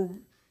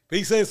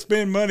he says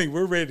spend money,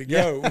 we're ready to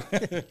go.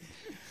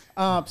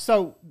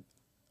 So,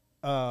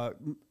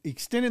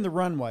 extending the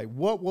runway,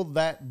 what will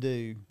that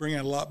do? Bring in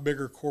a lot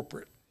bigger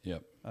corporate.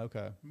 Yep.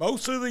 Okay.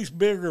 Most of these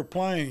bigger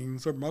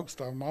planes, or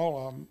most of them,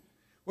 all of them,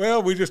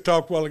 well, we just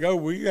talked a while ago,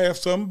 we have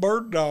some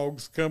bird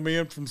dogs come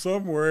in from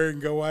somewhere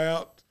and go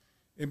out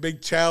in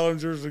big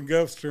Challengers and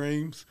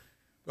Gulfstreams.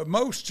 But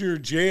most of your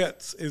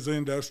jets is the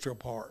industrial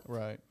park.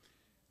 Right.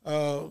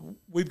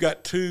 We've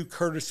got 2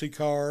 courtesy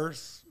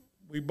cars.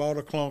 We bought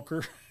a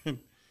clunker.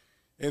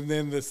 And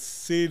then the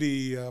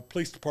city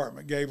police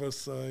department gave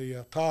us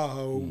a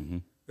Tahoe. Mm-hmm.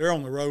 They're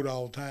on the road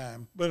all the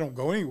time. They don't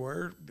go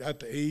anywhere.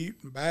 Got to eat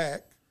and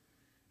back.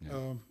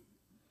 Yeah.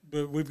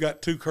 But we've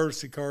got 2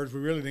 courtesy cars. We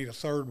really need a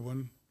third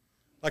one.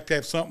 Like to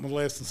have something with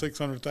less than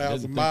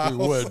 600,000 miles.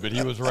 Think we would, but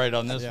he was right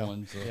on this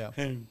one. So. Yeah.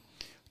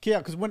 Yeah,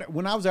 because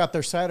when I was out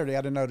there Saturday,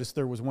 I didn't notice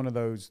there was one of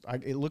those.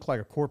 It looked like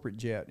a corporate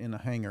jet in the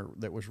hangar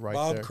that was right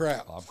there.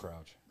 Bob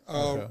Crouch.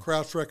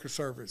 Crouch Record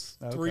Service.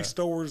 Okay. 3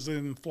 stores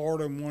in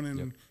Florida and 1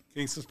 in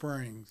Kingston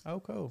Springs. Oh,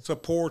 cool.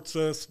 Supports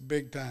us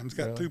big time. It's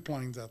got 2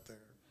 planes out there.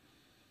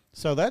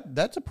 So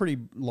that's a pretty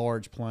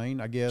large plane,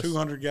 I guess.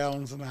 200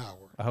 gallons an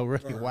hour. Oh,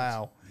 really? Burns.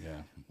 Wow.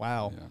 Yeah.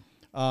 Wow. Yeah.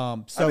 The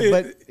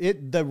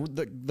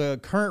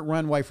current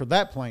runway for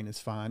that plane is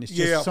fine. It's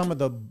just some of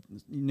the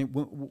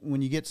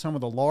when you get some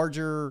of the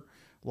larger,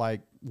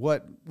 like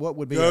what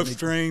would be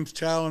Gulfstreams,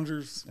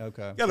 Challengers.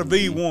 Okay. You got a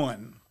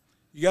V1.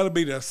 You got to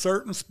be at a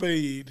certain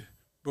speed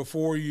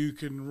before you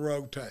can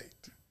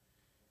rotate.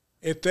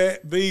 At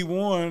that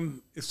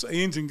V1, if the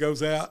engine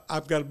goes out,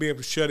 I've got to be able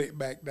to shut it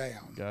back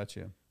down.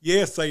 Gotcha.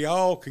 Yes, they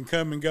all can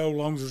come and go as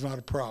long as there's not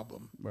a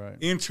problem.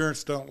 Right.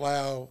 Insurance don't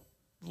allow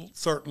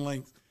certain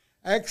lengths.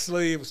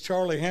 Actually, it was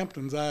Charlie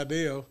Hampton's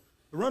idea.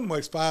 The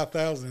runway's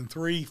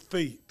 5,003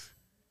 feet.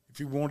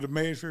 If you wanted to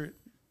measure it,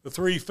 the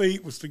 3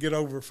 feet was to get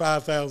over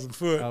 5,000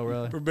 foot. Oh,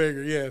 really? For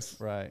bigger, yes.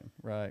 Right.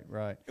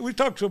 We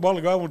talked to a while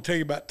ago. I want to tell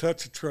you about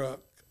Touch a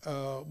Truck.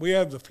 We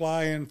had the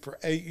fly-in for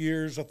 8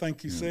 years, I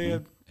think you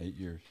said. 8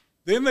 years.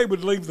 Then they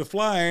would leave the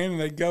fly-in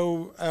and they'd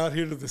go out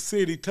here to the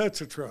city,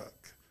 Touch a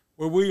Truck,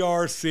 where we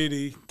are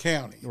city,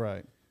 county.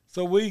 Right.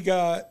 So we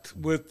got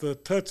with the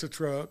Touch a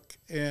Truck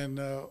and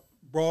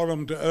brought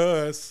them to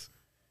us,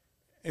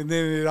 and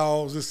then it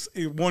all just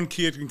one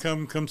kid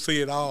can come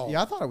see it all.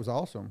 Yeah, I thought it was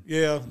awesome.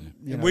 Yeah,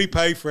 and we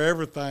pay for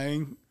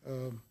everything.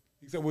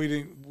 Except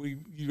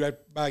you have to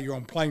buy your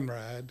own plane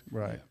ride.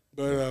 Right.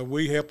 But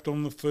we helped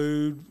on the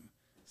food.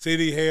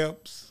 City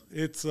helps.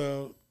 It's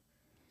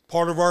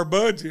part of our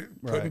budget,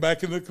 putting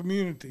back in the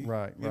community.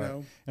 Right. You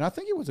know? And I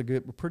think it was a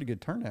pretty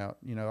good turnout.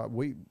 You know,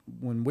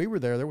 when we were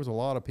there was a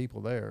lot of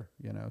people there.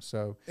 You know,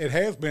 so it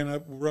has been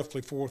up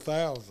roughly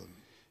 4,000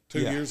 2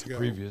 years ago.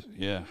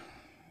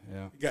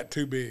 It got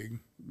too big.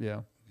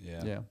 Yeah.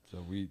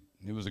 So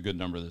it was a good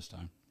number this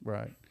time.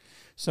 Right.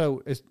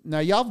 So now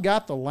y'all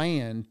got the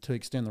land to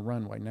extend the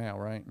runway now,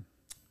 right?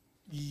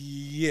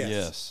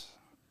 Yes.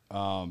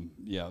 Filling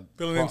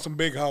in some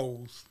big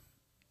holes.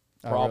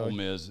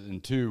 Problem is,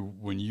 and 2,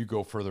 when you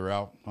go further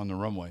out on the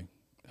runway,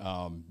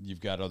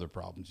 you've got other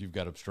problems. You've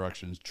got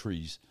obstructions,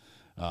 trees,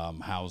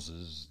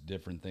 houses,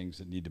 different things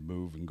that need to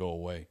move and go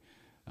away.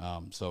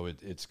 So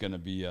it's going to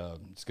be a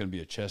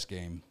chess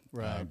game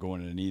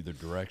going in either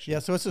direction. Yeah,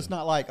 so it's just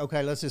not like,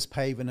 okay, let's just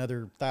pave another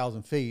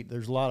 1,000 feet.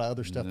 There's a lot of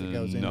other stuff that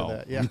goes into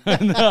that. Yeah,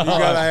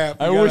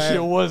 I wish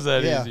it was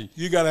that easy.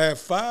 You got to have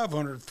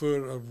 500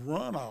 foot of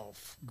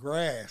runoff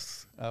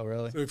grass. Oh,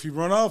 really? So if you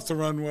run off the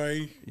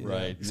runway,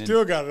 right, you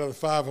still got another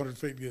 500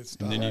 feet to get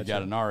stopped. And then you've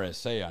got an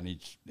RSA on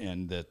each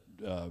end that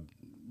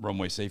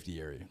runway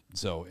safety area.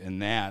 So,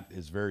 and that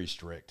is very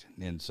strict.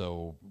 And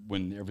so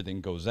when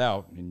everything goes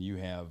out and you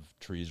have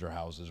trees or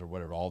houses or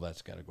whatever, all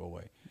that's got to go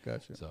away.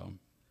 Gotcha. So,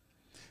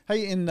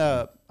 hey, I don't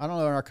know, in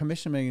our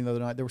commission meeting the other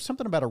night, there was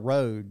something about a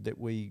road that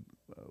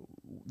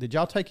did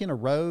y'all take in a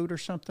road or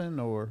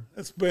something, or?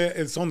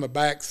 It's on the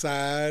back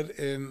side,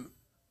 and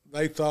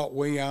they thought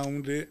we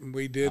owned it, and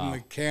we didn't. The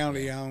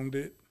county owned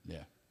it.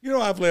 Yeah. You know,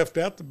 I've left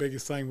out the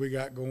biggest thing we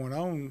got going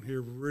on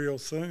here real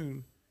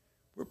soon.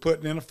 We're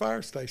putting in a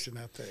fire station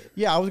out there.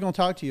 Yeah, I was going to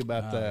talk to you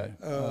about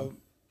that.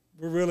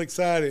 We're really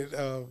excited.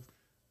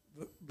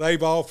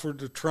 They've offered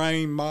to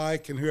train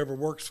Mike and whoever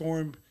works for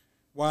him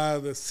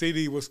while the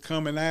city was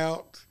coming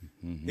out.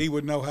 Mm-hmm. He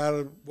would know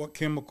what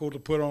chemical to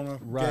put on a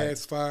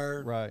gas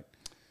fire. Right.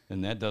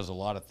 And that does a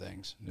lot of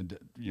things.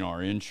 You know,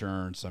 our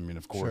insurance, I mean,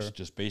 of course,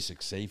 just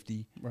basic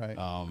safety. Right.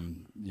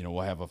 You know,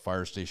 we'll have a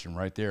fire station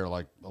right there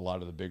like a lot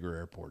of the bigger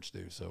airports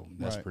do. So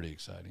that's pretty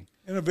exciting.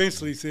 And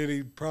eventually he said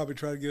he'd probably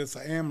try to get us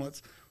an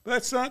ambulance. But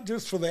that's not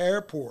just for the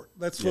airport.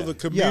 That's for the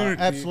community.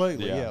 Yeah,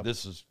 absolutely. Yeah,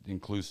 this is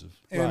inclusive.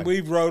 And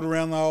we've rode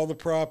around all the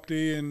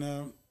property,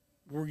 and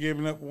we're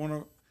giving up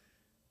we'll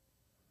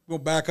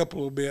back up a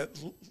little bit.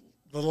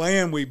 The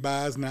land we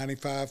buy is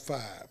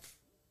 95.5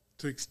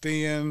 to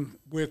extend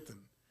with them.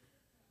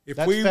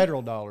 That's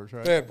federal dollars,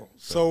 right? Federal.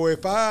 So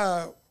if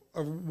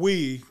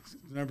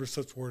remember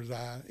such word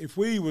as if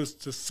we was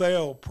to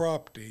sell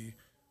property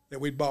that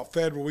we bought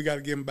federal, we got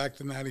to give them back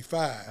the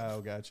 95.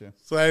 Oh, gotcha.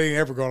 So that ain't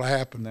ever going to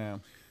happen.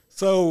 No.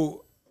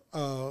 So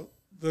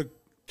the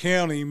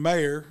county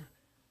mayor,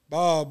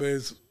 Bob,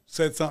 has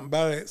said something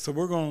about it. So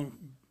we're going to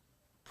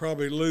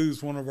probably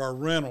lose one of our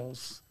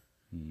rentals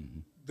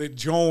that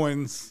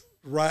joins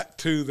right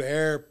to the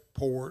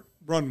airport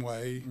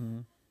runway. Mm-hmm.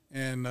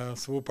 And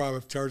so we'll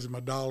probably charge them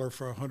 $1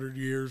 for 100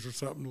 years or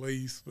something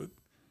lease. But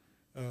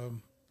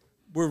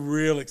we're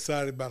real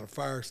excited about a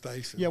fire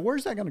station. Yeah,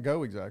 where's that going to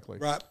go exactly?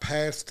 Right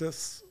past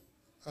us.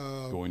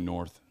 Going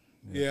north.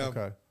 Yeah. Okay.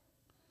 A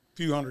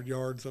few hundred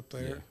yards up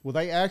there. Yeah. Will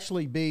they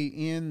actually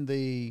be in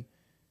the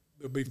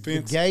There'll be the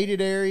fenced. gated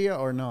area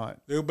or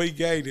not? They'll be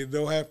gated.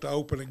 They'll have to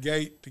open a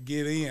gate to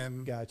get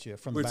in. Gotcha.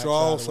 From the Which backside will or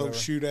also whatever.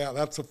 shoot out.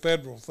 That's a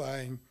federal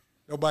thing.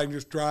 Nobody can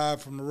just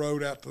drive from the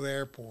road out to the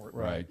airport.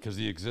 Right, because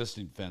the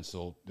existing fence,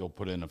 they'll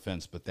put in a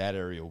fence, but that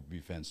area will be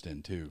fenced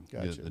in too,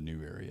 Gotcha. the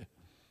new area.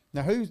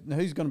 Now, who's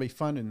going to be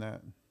funding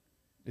that?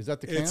 Is that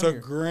the county? It's a or-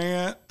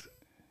 grant.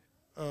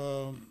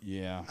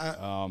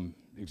 Yeah,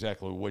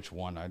 exactly which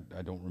one, I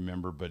don't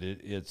remember, but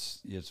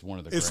it's one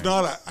of the It's grants.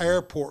 not an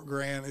airport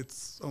grant.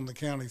 It's on the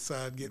county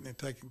side getting it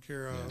taken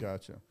care of.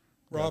 Gotcha.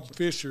 Rob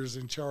Fisher's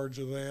in charge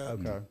of that.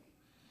 Okay.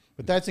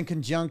 But that's in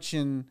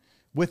conjunction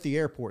with the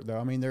airport, though.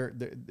 I mean,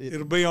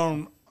 It'll be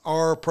on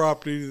our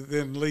property,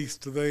 then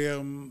leased to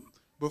them,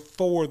 but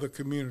for the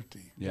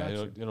community.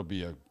 Yeah, it'll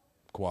be a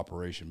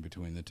cooperation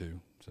between the two.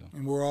 So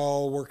And we're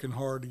all working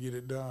hard to get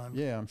it done.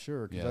 yeah, I'm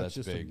sure. 'Cause Yeah, that's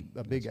that's just big.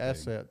 a big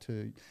That's big. asset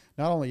to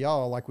not only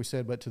y'all, like we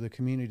said, but to the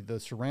community, the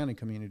surrounding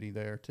community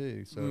there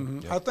too. So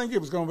I think it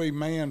was going to be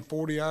manned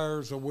 40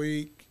 hours a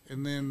week,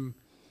 and then,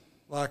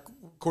 like,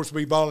 of course,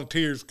 we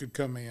volunteers could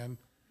come in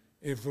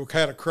if we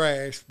had a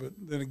crash, but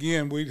then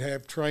again, we'd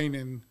have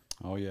training.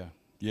 Oh, yeah.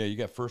 Yeah, you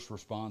got first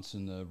response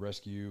and the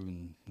rescue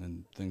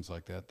and things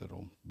like that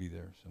that'll be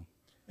there. So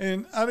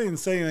And I didn't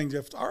say anything,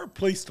 Jeff. Our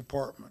police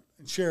department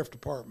and sheriff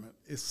department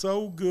is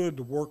so good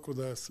to work with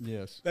us.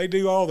 yes, They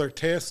do all their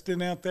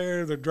testing out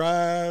there, their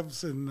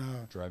drives,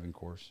 and driving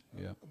course,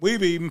 yeah.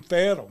 we've even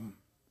fed them.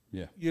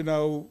 Yeah. You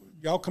know,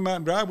 y'all come out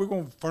and drive, we're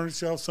going to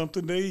furnish y'all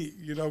something to eat,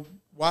 you know,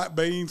 white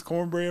beans,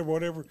 cornbread,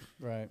 whatever.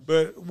 right,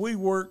 But we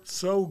worked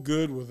so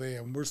good with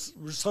them. We're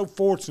so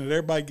fortunate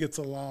everybody gets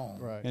along.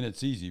 right. And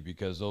it's easy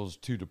because those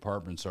two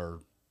departments are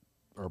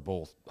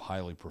both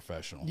highly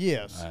professional.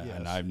 Yes, And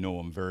yes. I know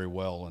them very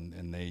well,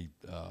 and they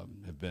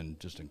have been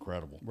just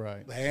incredible.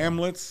 Right. The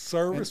ambulance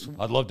service,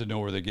 I'd love to know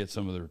where they get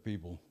some of their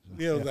people.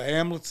 the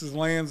ambulances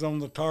lands on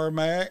the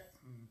tarmac.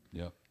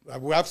 Yep.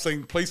 I've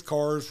seen police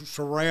cars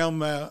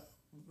surround the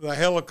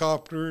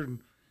helicopter and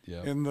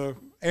Yep. and the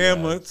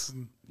ambulance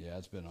and Yeah,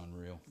 it's been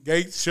unreal.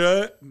 gates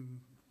shut, and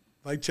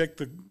they check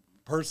the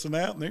person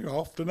out, and they're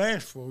off to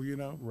Nashville, you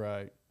know.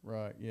 Right,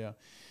 right, yeah.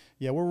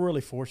 Yeah, we're really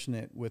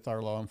fortunate with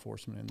our law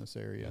enforcement in this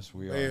area. Yes,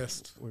 we are.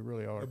 Best. We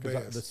really are. The 'Cause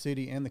best. the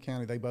city and the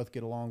county, they both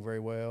get along very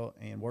well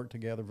and work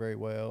together very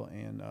well,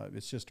 and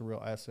it's just a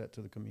real asset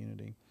to the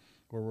community.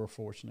 We're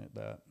fortunate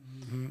that.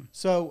 Mm-hmm.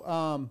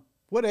 So,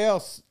 what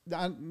else?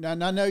 I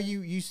know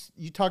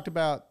you talked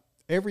about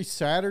every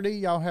Saturday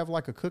y'all have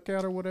like a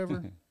cookout or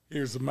whatever.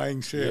 Here's the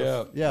main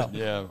chef. Yeah.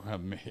 Yeah.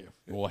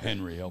 Well,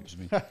 Henry helps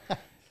me.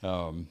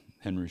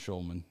 Henry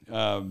Schulman.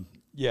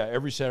 Yeah,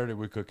 every Saturday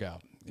we cook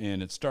out.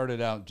 And it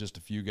started out just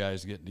a few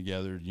guys getting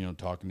together, you know,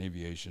 talking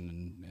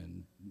aviation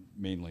and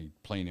mainly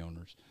plane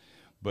owners.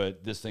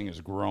 But this thing has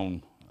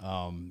grown.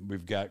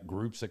 We've got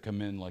groups that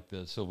come in, like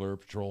the Silver Air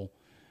Patrol.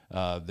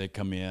 They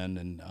come in,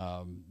 and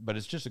but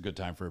it's just a good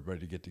time for everybody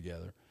to get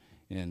together.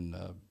 And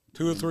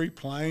 2 or 3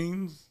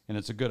 planes. and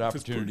it's a good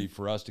opportunity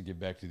for us to get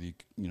back to the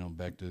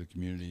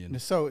community.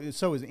 And So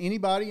is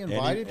anybody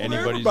invited?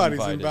 anybody's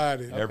Everybody's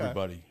invited.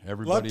 Everybody. A lot of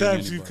Everybody.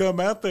 times you anybody. come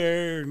out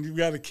there and you've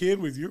got a kid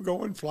with you, you're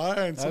going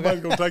flying.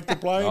 Somebody's going to take the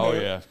plane. Oh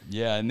up.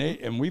 yeah,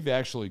 and we've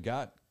actually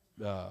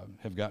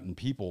have gotten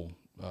people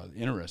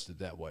interested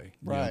that way,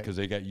 Right. Because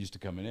they got used to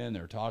coming in,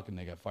 they're talking,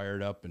 they got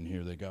fired up, and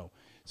here they go.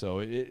 So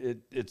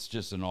it's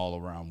just an all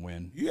around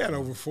win. You had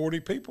over 40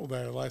 people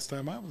there the last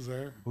time I was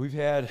there. We've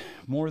had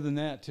more than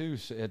that too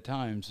at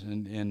times,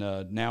 and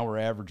now we're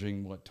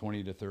averaging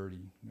 20 to 30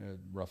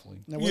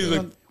 roughly. Now, Usually-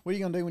 what are you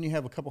gonna do when you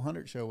have a couple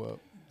hundred show up?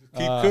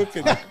 Keep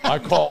cooking. I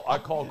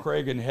call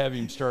Craig and have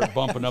him start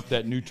bumping up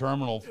that new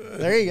terminal.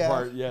 There you go.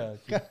 Part, yeah.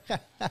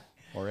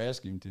 Or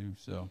ask him to.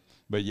 So,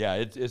 but yeah,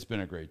 it's been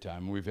a great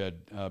time. We've had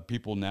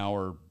people now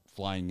are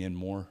flying in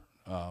more.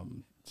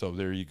 So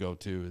there you go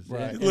too.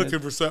 Right. And Looking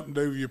for something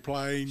to do with your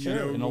plane, you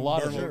know, and a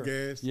lot of burn little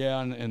gas. yeah,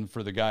 and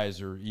for the guys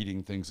are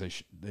eating things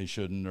they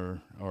shouldn't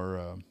or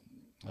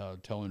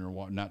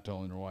telling not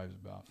telling their wives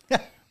about.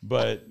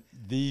 But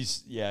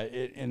these,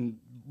 and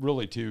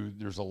really too,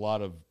 there's a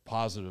lot of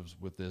positives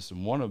with this,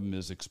 and one of them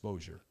is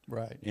exposure.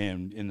 Right.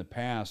 And in the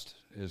past,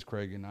 as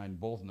Craig and I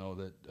both know,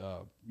 that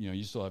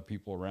you still have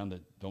people around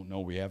that don't know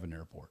we have an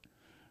airport,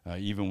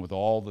 even with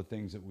all the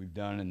things that we've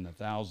done and the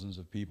thousands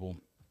of people.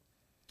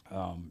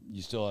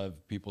 You still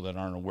have people that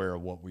aren't aware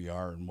of what we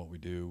are and what we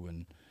do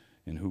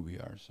and who we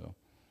are. So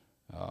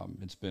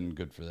it's been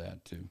good for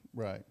that too.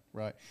 Right,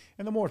 right.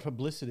 And the more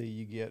publicity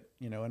you get,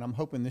 and I'm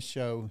hoping this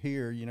show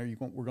here,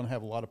 we're going to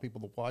have a lot of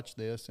people that watch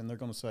this, and they're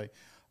going to say,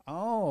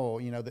 oh,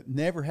 that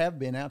never have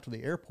been out to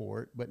the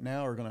airport, but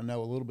now are going to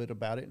know a little bit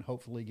about it and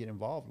hopefully get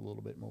involved a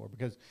little bit more,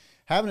 because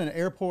having an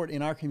airport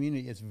in our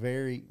community is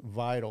very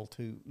vital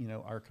to,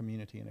 our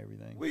community and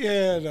everything. We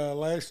had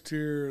last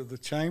year the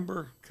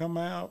chamber come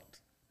out,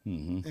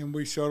 Mm-hmm. and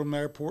we showed them the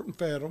airport and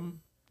fed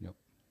them. Yep.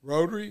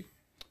 Rotary.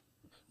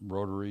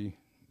 Rotary,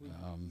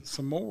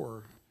 Some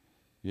more.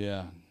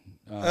 Yeah.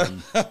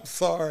 I'm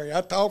sorry.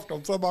 I talked to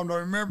them. Some of them don't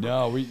remember.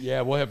 No,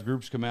 we'll have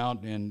groups come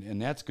out,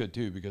 and that's good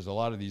too, because a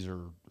lot of these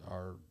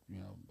are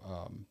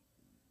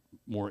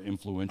more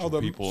influential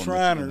people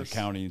in the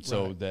county, and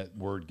so that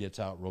word gets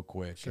out real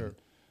quick. Sure.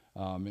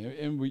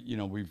 And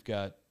we've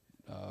got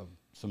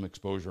some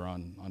exposure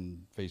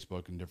on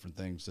Facebook and different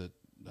things that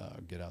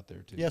get out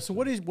there too. Yeah. So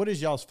what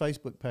is y'all's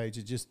Facebook page?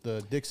 It's just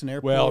the Dickson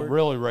Airport? Well,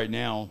 really, right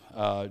now,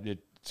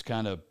 it's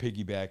kind of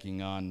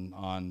piggybacking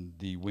on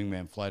the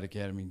Wingman Flight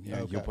Academy.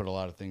 You'll put a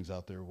lot of things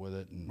out there with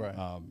it, and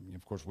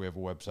of course, we have a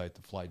website,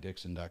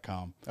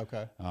 theflydickson.com.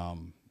 Okay.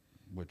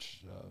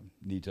 Which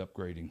needs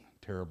upgrading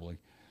terribly,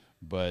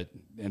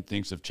 and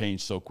things have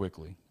changed so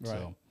quickly. Right.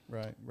 So,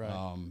 right.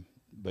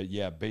 But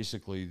yeah,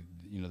 basically,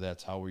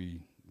 that's how we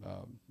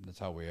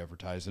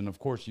advertise, and of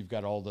course, you've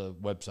got all the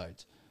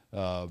websites.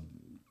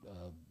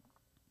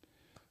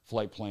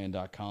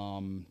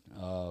 Flightplan.com,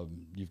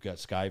 you've got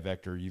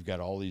SkyVector, you've got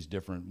all these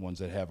different ones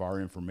that have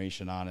our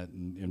information on it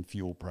and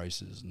fuel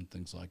prices and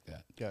things like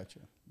that.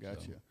 Gotcha.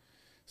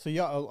 So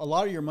y'all, a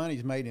lot of your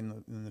money's made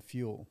in the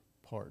fuel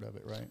part of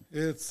it, right?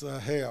 It's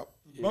help.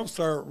 Most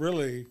are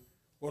really,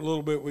 what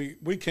little bit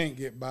we can't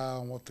get by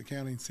on what the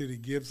county and city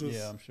gives us.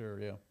 Yeah, I'm sure,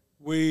 yeah.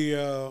 We,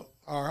 all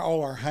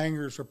our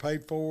hangars are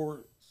paid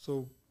for,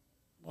 so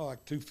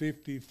like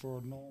 $250 for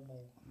a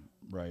normal.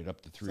 Right,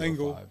 up to $305,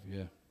 single.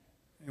 Yeah.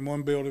 In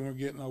one building, we're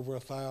getting over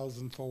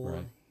 $1,000 for.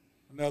 Right.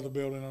 Another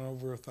building on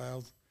over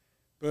 $1,000.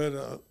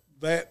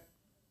 But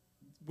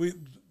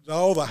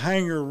all the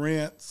hangar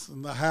rents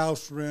and the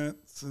house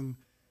rents, and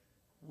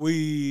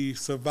we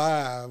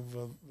survive.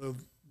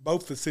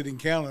 Both the city and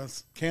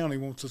county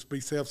wants us to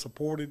be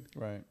self-supported.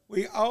 Right.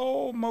 We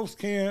almost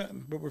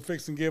can, but we're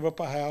fixing to give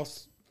up a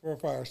house for a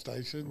fire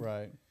station.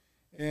 Right.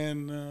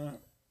 And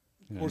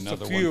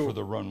another one for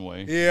the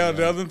runway. Yeah,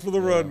 another one for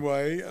the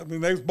runway. I mean,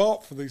 they was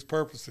bought for these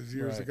purposes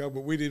years ago,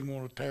 but we didn't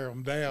want to tear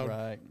them down.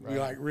 Right. We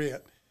like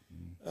rent.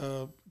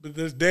 But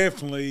there's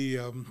definitely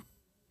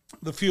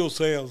the fuel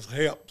sales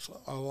helps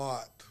a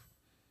lot.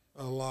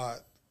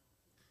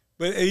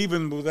 But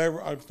even with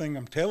everything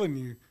I'm telling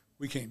you,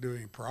 we can't do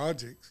any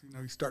projects.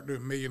 You start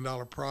doing $1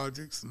 million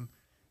projects, and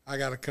I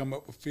got to come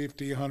up with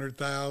 50,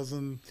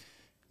 100,000.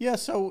 Yeah,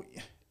 so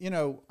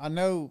I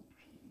know.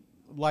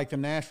 Like the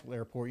Nashville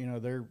airport,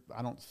 they're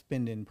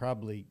spending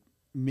probably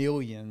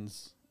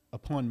millions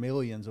upon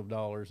millions of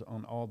dollars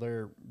on all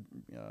their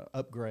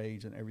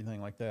upgrades and everything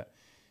like that.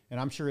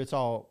 And I'm sure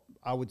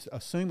I would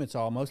assume it's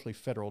all mostly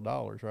federal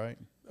dollars, right?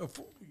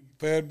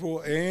 Federal,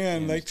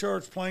 and they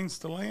charge planes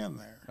to land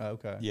there.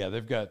 Okay. Yeah,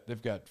 they've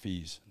got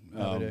fees.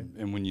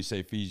 And when you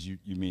say fees, you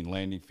mean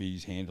landing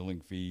fees,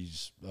 handling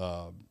fees,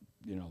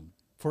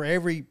 For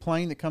every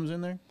plane that comes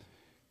in there?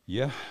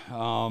 Yeah.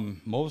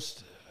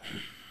 Most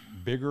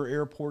bigger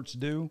airports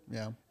do.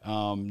 Yeah.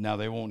 Now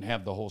they won't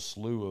have the whole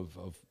slew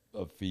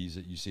of fees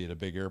that you see at a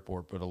big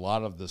airport, but a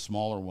lot of the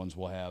smaller ones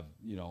will have,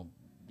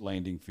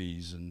 landing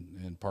fees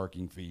and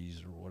parking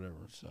fees or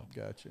whatever. So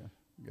Gotcha.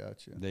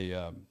 They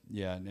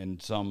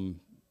and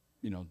some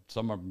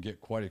some of them get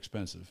quite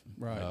expensive.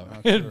 Right.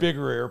 At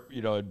bigger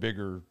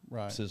bigger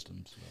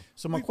systems.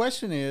 So my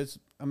question is,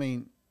 I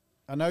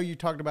know you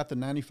talked about the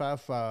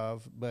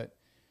 95.5, but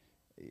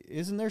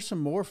isn't there some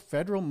more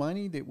federal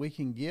money that we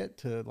can get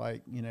to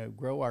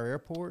grow our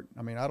airport?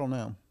 I don't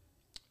know.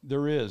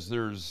 There is.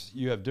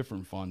 You have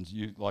different funds.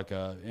 You like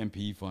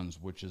MPE funds,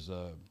 which is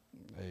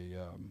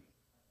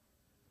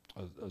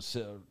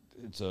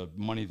it's a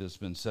money that's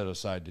been set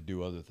aside to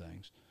do other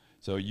things.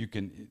 So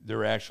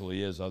there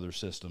actually is other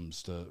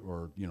systems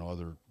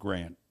other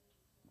grant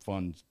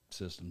fund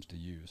systems to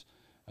use.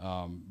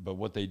 But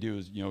what they do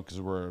is, because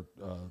we're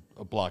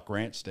a block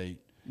grant state,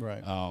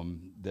 right?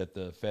 That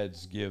the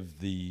feds give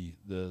the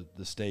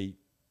state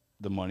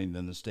the money, and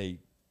then the state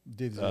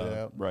divvies it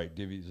out. Right,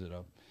 divvies it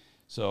up.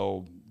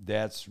 So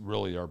that's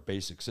really our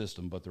basic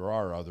system, but there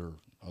are other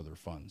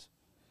funds.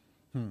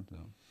 So.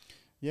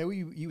 Yeah,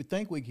 you would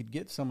think we could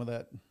get some of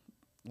that.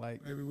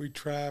 Maybe we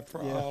try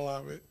for all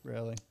of it.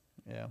 Really?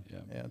 Yeah.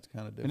 It's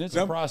kind of different. And it's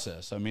a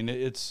process.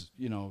 It's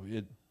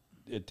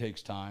it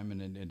takes time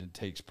and it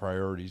takes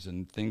priorities,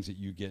 and things that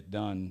you get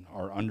done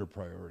are under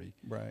priority.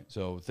 Right.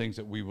 So things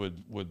that we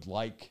would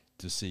like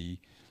to see,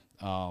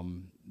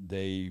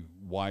 they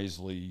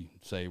wisely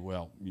say,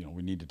 well,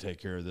 we need to take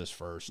care of this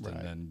first,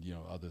 and then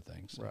other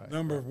things. Right.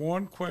 Number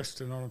one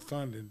question on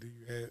funding: do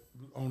you have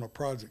on a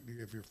project? Do you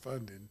have your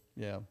funding?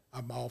 Yeah.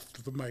 I'm off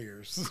to the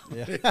mayor's.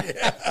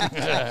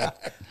 Yeah.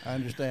 I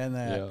understand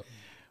that. Yeah.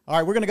 All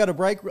right, we're going to go to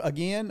break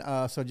again,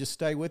 so just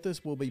stay with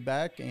us. We'll be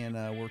back, and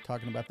we're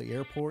talking about the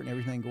airport and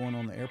everything going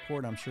on in the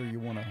airport. I'm sure you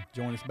want to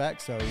join us back,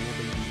 so we'll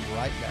be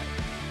right back.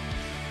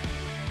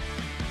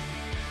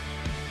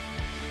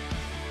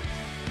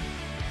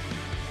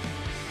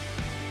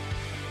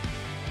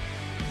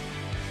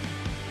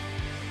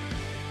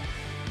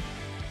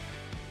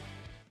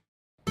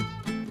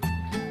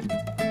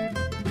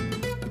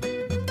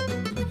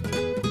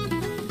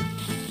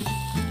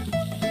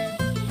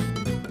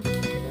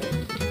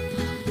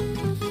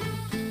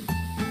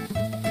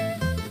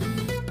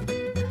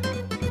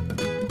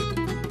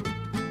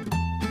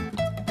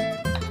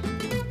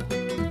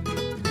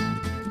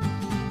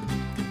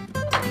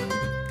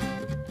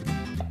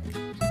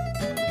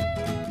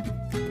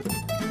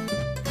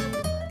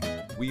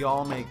 We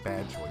all make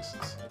bad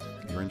choices.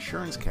 Your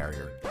insurance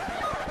carrier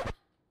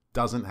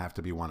doesn't have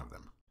to be one of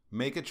them.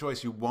 Make a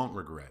choice you won't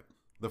regret.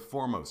 The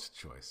foremost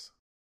choice.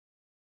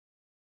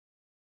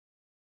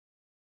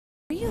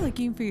 Are you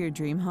looking for your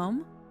dream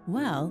home?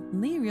 Well,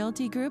 Lee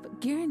Realty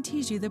Group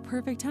guarantees you the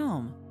perfect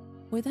home.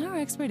 With our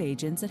expert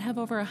agents that have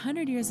over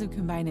 100 years of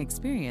combined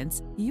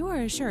experience, you are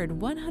assured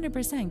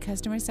 100%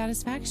 customer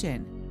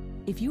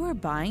satisfaction. If you are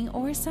buying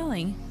or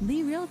selling,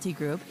 Lee Realty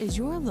Group is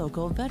your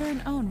local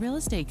veteran-owned real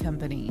estate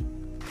company.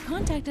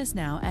 Contact us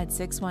now at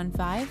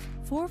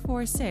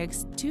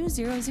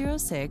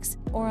 615-446-2006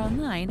 or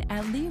online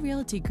at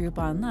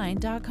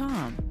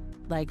LeeRealtyGroupOnline.com.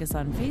 Like us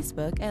on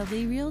Facebook at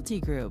Lee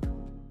Realty Group.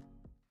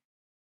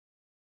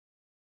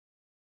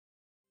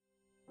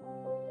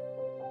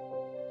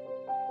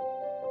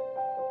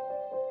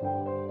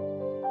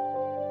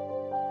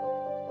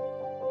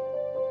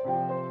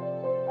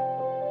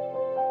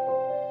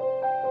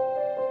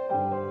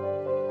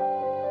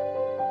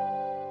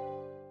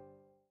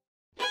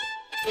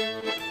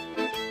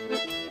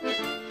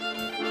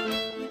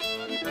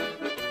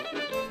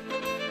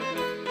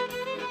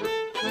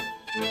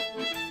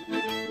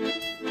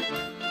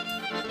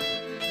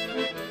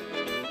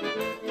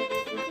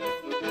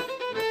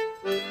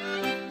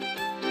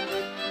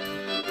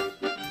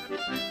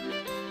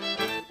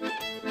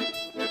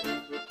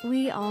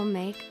 We all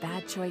make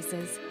bad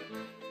choices.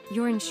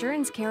 Your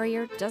insurance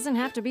carrier doesn't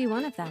have to be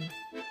one of them.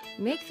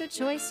 Make the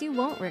choice you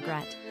won't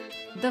regret.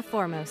 The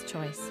foremost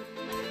choice.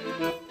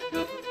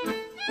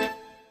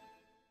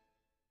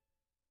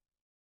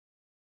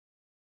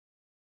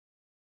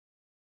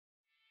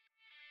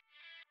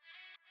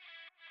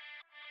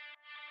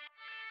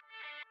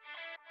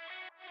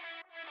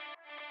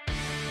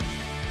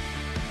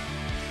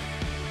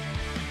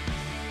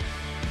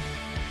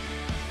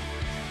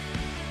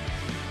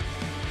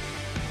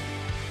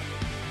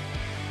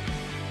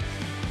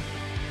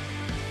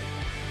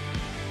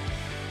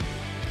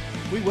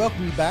 We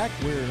welcome you back.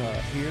 We're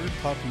here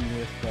talking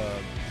with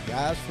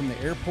guys from the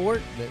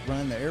airport that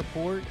run the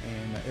airport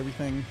and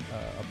everything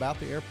about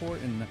the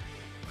airport. And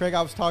Craig, we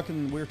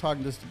were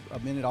talking just a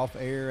minute off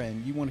air,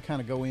 and you want to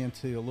kind of go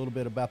into a little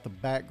bit about the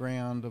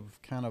background of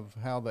kind of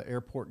how the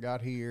airport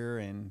got here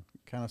and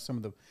kind of some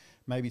of the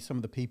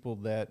people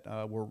that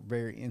were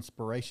very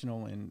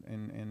inspirational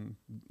and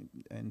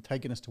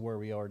taking us to where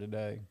we are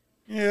today.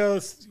 Yeah,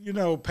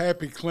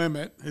 Pappy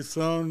Clement, his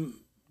son,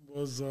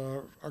 was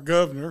our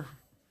governor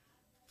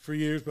for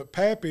years, but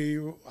Pappy,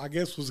 I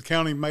guess, was the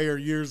county mayor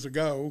years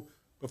ago,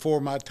 before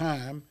my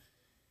time.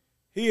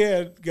 He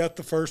had got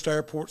the first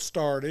airport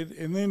started,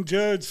 and then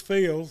Judge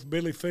Fields,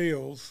 Billy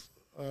Fields,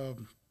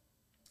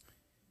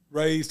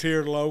 raised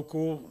here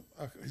local.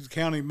 He was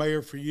county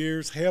mayor for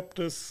years, helped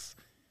us.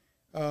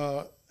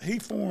 He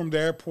formed the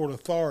airport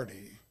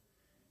authority,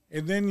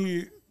 and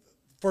then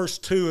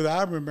first two that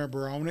I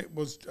remember on it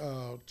was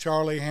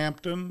Charlie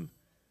Hampton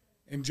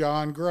and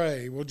John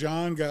Gray. Well,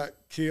 John got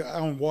killed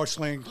on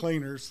Washland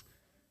Cleaners.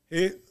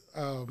 I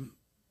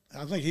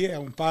think he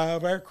had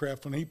 5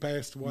 aircraft when he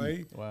passed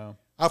away. Wow.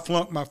 I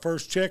flunked my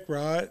first check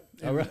ride.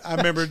 And I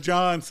remember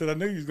John said, I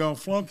knew you was going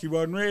to flunk. He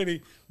wasn't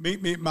ready.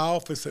 Meet me at my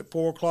office at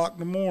 4 o'clock in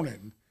the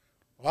morning.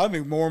 Well, I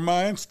knew more than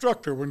my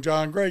instructor when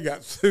John Gray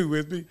got through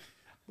with me.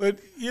 But,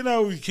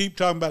 you keep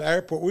talking about the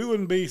airport. We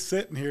wouldn't be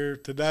sitting here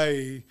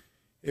today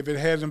if it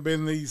hadn't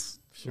been these,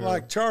 Sure.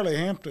 Like Charlie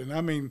Hampton.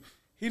 I mean,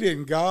 he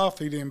didn't golf,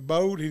 he didn't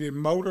boat, he didn't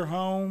motor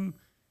home.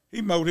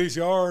 He mowed his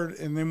yard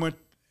and then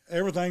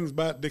everything's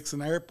about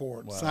Dickson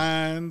Airport. Wow.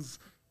 Signs,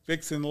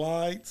 fixing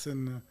lights,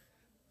 and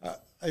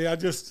I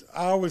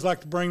always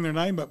like to bring their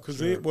name up because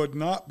Sure. It would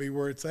not be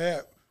where it's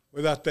at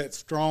without that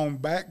strong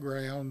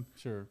background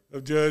Sure.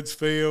 of Judge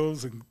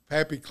Fields and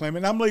Pappy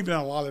Clement. I'm leaving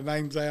a lot of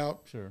names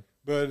out. Sure.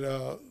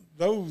 But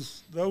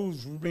those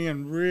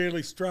men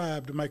really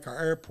strive to make our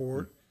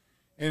airport.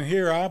 And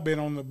here I've been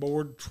on the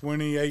board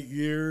 28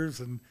 years,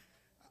 and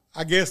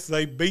I guess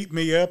they beat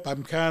me up.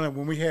 I'm kind of,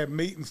 when we have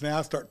meetings now,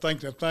 I start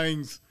thinking of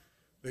things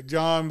that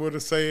John would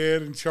have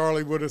said and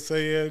Charlie would have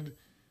said.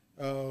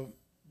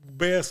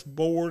 Best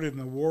board in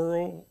the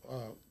world.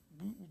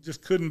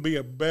 Just couldn't be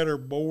a better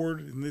board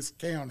in this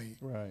county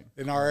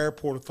than our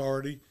airport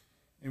authority.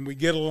 And we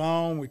get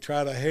along. We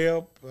try to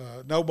help.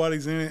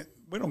 Nobody's in it.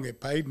 We don't get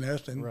paid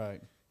nothing.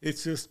 Right.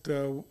 It's just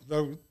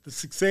the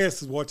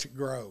success is what you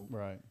grow.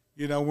 Right.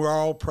 We're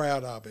all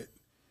proud of it.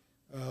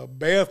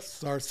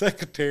 Beth's our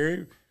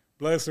secretary.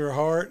 Bless her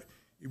heart.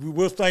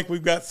 We'll think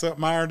we've got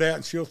something ironed out,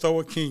 and she'll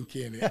throw a kink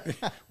in it.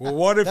 Well,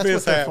 what if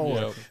this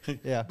happens?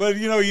 Yeah. But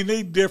you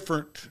need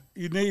different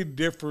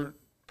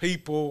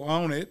people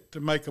on it to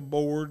make a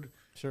board.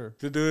 Sure.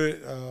 To do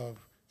it.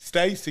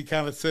 Stacy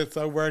kind of sits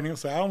over there and he'll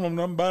say, "I don't know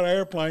nothing about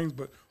airplanes,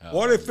 but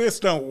what if this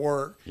don't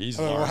work?"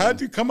 Well,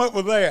 how'd you come up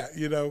with that?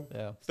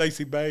 Yeah.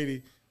 Stacy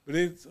Beatty. But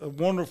it's a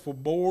wonderful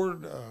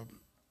board.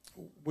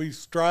 We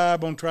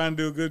strive on trying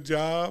to do a good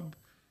job.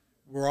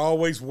 We're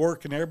always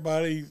working.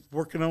 Everybody's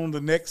working on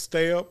the next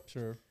step.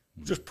 Sure.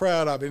 I'm just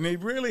proud of it. And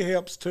it really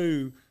helps,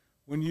 too,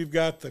 when you've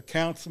got the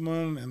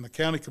councilman and the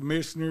county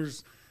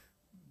commissioners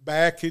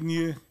backing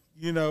you.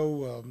 you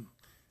know,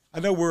 I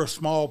know we're a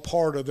small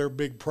part of their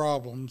big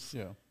problems.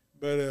 Yeah.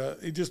 But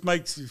it just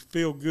makes you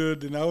feel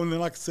good to know. And then,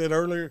 like I said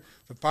earlier,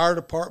 the fire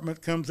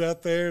department comes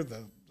out there,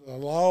 the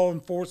law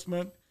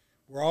enforcement.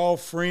 We're all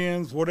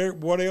friends. What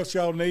else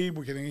y'all need,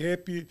 we can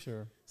help you.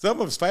 Sure.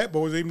 Some of us fat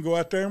boys even go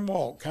out there and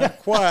walk, kind of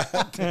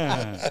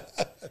quiet.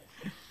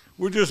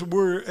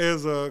 We're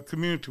as a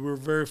community, we're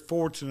very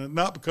fortunate.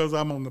 Not because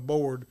I'm on the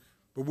board,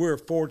 but we're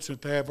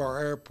fortunate to have our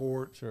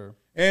airport. Sure.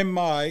 And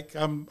Mike,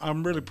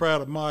 I'm really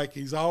proud of Mike.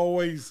 He's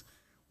always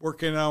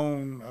working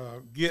on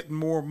getting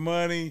more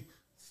money.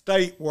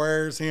 State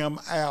wears him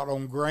out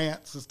on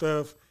grants and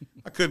stuff.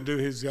 I couldn't do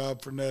his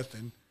job for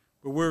nothing,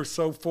 but we're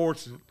so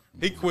fortunate.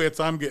 He quits,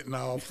 I'm getting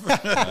off.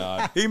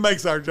 He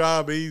makes our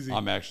job easy.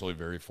 I'm actually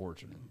very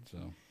fortunate. So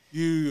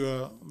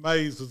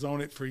Mays was on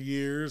it for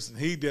years, and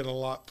he did a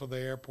lot for the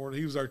airport.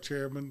 He was our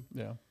chairman.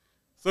 Yeah.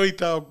 So he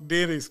talked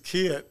Dennis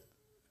Kit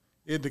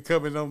into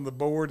coming on the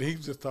board. He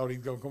just thought he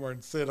was going to come over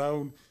and sit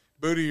on.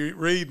 Booty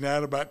Reed and I,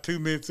 about 2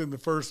 minutes in the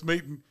first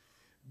meeting,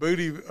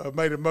 Booty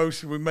made a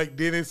motion. We make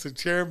Dennis the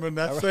chairman.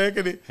 I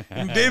seconded it.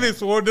 And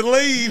Dennis wanted to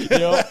leave.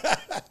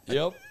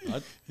 Yep.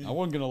 I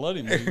wasn't going to let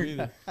him leave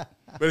either.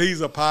 But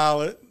he's a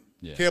pilot.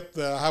 Yeah. Kept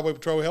the Highway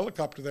Patrol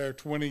helicopter there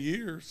 20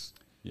 years.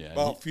 Yeah.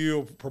 Bought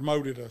fuel,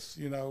 promoted us,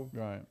 you know.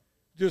 Right.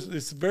 Just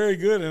it's very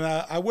good. And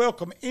I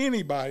welcome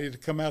anybody to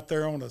come out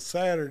there on a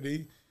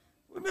Saturday.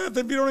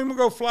 Nothing, if you don't even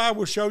go fly,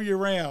 we'll show you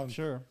around.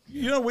 Sure.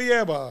 You know, we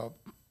hadn't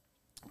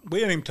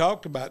even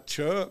talked about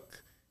Chuck.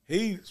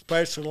 He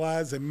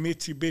specialized in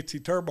Mitsubishi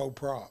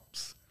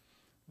turboprops.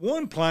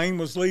 One plane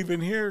was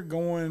leaving here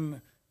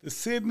going to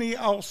Sydney,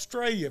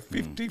 Australia,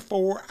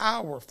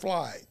 54-hour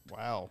flight.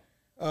 Wow.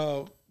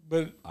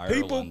 But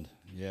Ireland,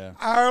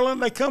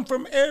 Ireland, they come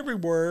from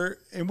everywhere,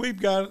 and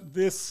we've got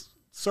this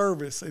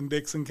service in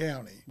Dickson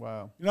County.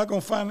 Wow. You're not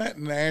going to find that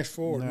in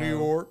Nashville or New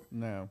York.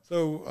 No.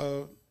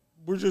 So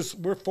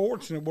we're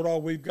fortunate with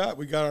all we've got.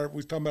 We're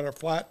talking about our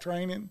flight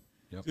training.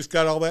 Yep. Just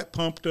got all that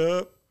pumped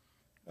up.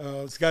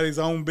 It's got his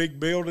own big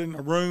building,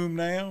 a room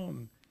now,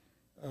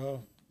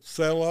 and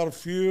sell a lot of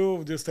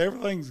fuel. Just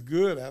everything's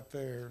good out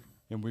there.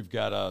 And we've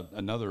got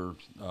another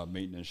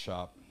maintenance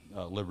shop,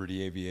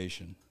 Liberty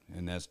Aviation,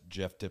 and that's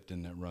Jeff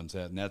Tipton that runs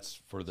that, and that's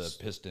for the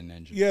piston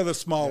engine. Yeah, the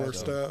smaller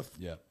stuff.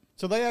 Yeah.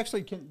 So they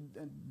actually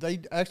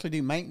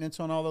do maintenance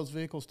on all those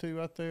vehicles too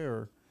out there,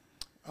 or?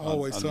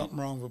 Always something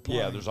wrong with a plane.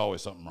 Yeah, there's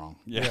always something wrong.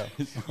 Yeah.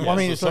 Well, I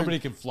mean, so somebody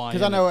can fly.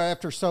 Because I know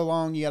after so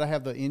long, you got to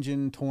have the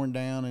engine torn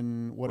down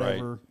and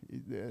whatever.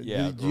 Right.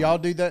 Yeah. Do y'all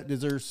do that?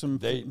 Is there some?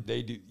 They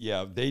do.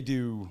 Yeah, they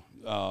do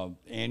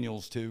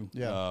annuals too.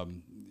 Yeah.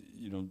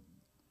 You know,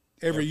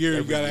 every year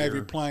you got to have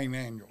your plane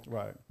annual.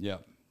 Right. Yeah.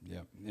 Yeah.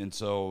 And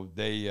so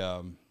they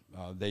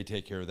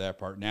take care of that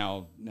part.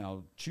 Now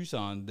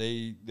Tucson,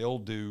 they'll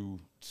do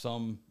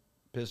some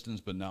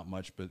pistons, but not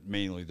much. But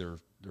mainly they're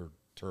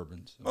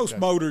turbines. Most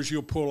motors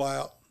you'll pull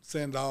out,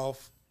 send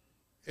off,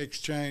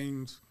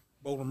 exchange,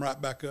 bolt them right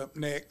back up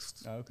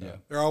next. Okay. Yeah.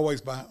 They're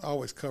always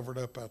covered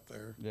up out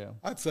there. Yeah.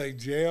 I'd say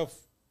Jeff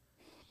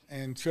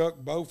and Chuck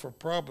both are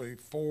probably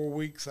 4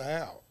 weeks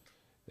out.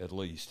 At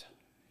least.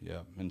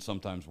 Yeah. And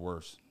sometimes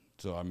worse.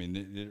 So, I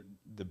mean,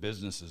 the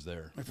business is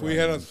there. If we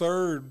had a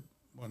third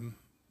one,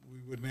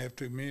 we wouldn't have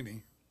too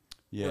many.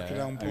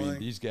 Yeah, on I mean,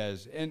 these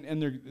guys,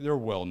 and they're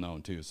well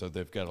known too, so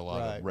they've got a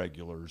lot of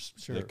regulars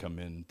that come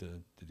in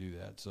to do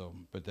that. So,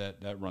 but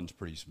that runs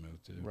pretty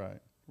smooth too. Right.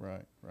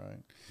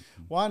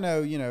 Well, I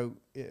know,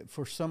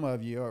 for some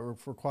of you, or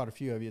for quite a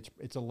few of you,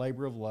 it's a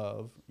labor of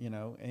love,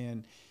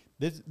 and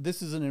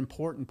this is an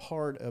important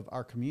part of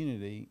our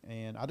community,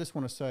 and I just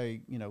want to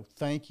say,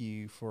 thank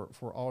you for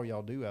all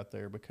y'all do out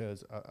there,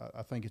 because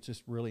I think it's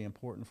just really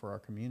important for our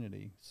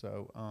community.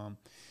 So,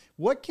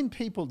 what can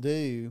people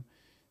do?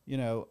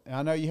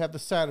 I know you have the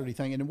Saturday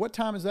thing, and what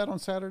time is that on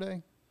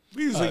Saturday?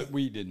 We usually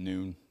we eat at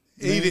noon.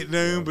 Eat at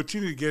noon, but you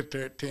need to get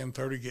there at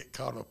 10:30. Get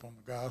caught up on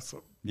the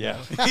gossip.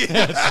 Yeah,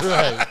 that's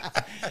right.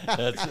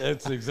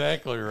 That's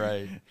exactly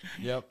right.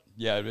 Yep.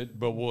 Yeah,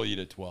 but we'll eat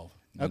at 12.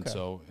 And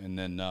okay. And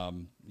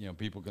then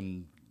people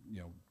can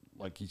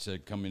like he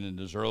said, come in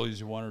as early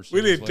as you want. Or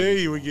we didn't tell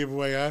you we give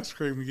away ice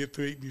cream and get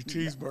to eating your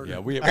cheeseburger.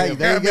 Yeah, hey,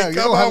 there you go. You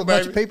don't have a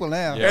bunch of people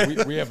now.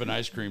 Yeah, we have an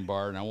ice cream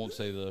bar, and I won't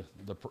say the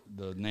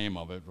name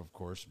of it, of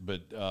course,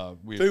 but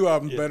we two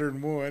of them better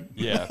than one.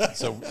 Yeah,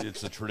 so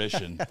it's a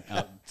tradition.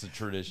 It's a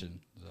tradition.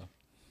 So.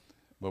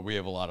 But we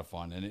have a lot of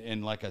fun,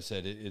 and like I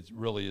said, it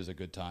really is a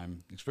good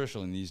time,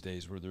 especially in these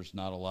days where there's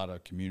not a lot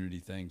of community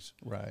things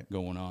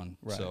going on.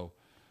 Right. So,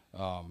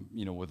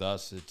 with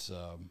us, it's.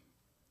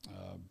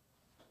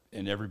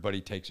 And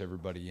everybody takes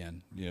everybody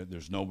in.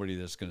 There's nobody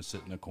that's going to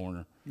sit in a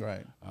corner,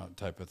 right?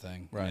 Type of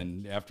thing. Right.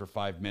 And after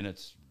 5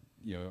 minutes,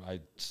 I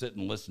sit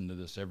and listen to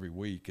this every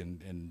week,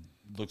 and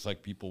it looks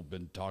like people have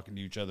been talking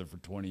to each other for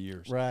 20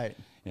 years, right?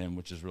 And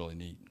which is really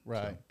neat.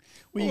 Right. So.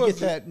 Well, you get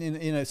that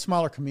in a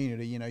smaller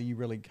community. You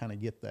really kind of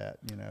get that.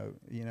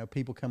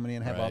 People coming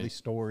in have all these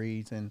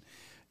stories, and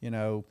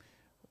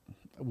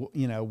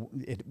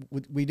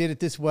we did it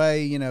this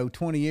way,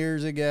 20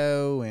 years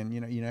ago, and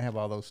have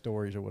all those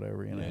stories or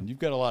whatever. Yeah, and you've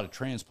got a lot of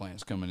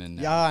transplants coming in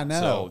now. Yeah, I know.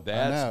 So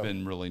that's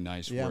been really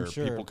nice. Yeah, where I'm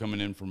sure. people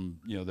coming in from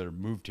that are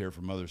moved here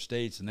from other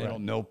states and they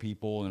don't know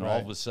people, and all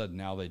of a sudden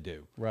now they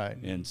do. Right.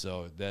 And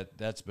so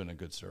that's been a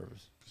good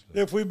service. So.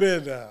 If we've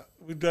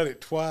done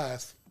it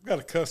twice. We've got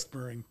a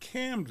customer in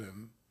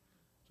Camden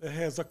that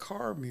has a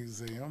car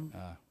museum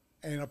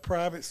and a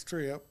private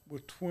strip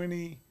with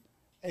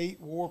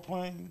 28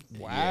 warplanes.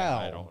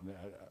 Wow. Yeah,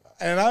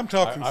 And I'm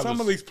talking, I some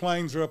was- of these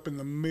planes are up in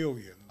the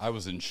millions. I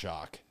was in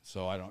shock.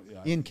 So I don't.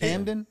 In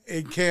Camden?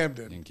 In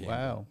Camden. In Camden.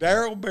 Wow.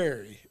 Darryl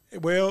Berry.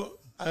 Well,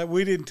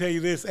 we didn't tell you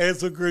this.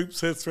 As the group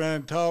sits around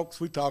and talks,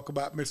 we talk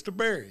about Mr.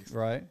 Berry's.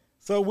 Right.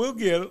 So we'll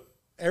get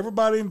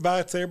everybody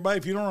invites everybody.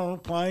 If you don't own a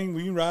plane,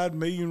 you can ride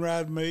me, you can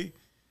ride me.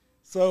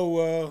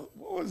 So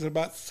what was it,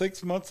 about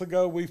 6 months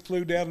ago, we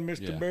flew down to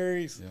Mr.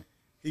 Berry's. Yeah.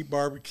 He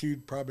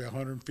barbecued probably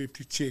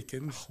 150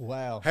 chickens.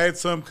 Wow. Had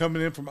some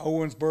coming in from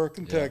Owensboro, Yeah,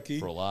 Kentucky.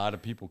 for a lot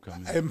of people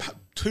coming. And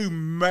 2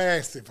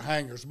 massive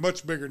hangars,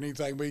 much bigger than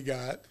anything we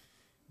got.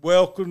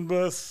 Welcomed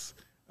us.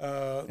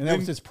 And that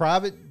was his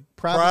private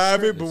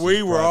Private, but It's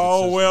we a were private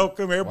all system.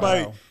 welcome.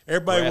 Everybody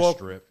Grass walked.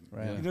 strip.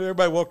 Right.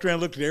 Everybody walked around,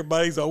 looked at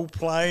everybody's old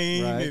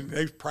plane, Right. and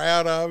they was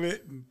proud of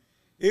it. And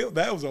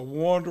that was a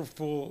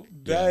wonderful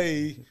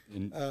day.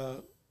 And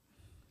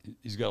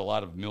he's got a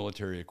lot of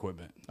military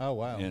equipment. Oh,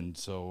 wow. And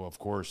so, of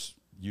course,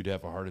 you'd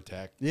have a heart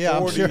attack. Yeah, I'm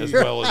 40 sure. As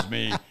well as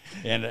me.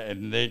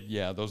 And they,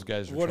 those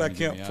guys are What I trying to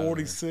get count, me out of there.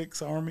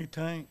 46 Army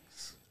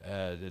tanks.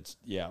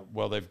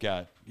 Well, they've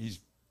got,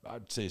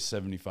 I'd say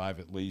 75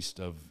 at least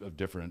of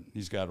different,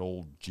 he's got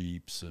old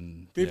Jeeps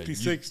and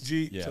 56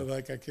 Jeeps, yeah.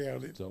 I think I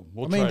counted. So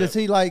we'll I mean, try does to-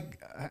 he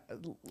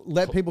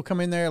let people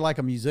come in there like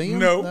a museum?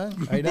 No,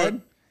 He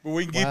doesn't? but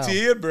we can get Wow.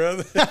 you in,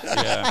 brother.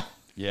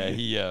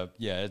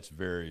 it's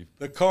very,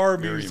 The car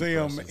Very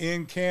museum impressive.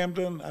 in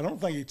Camden, I don't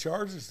think he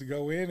charges to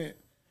go in it.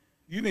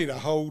 You need a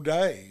whole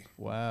day.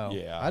 Wow.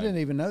 Yeah, I didn't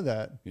even know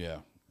that.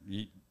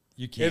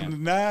 you can't.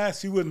 And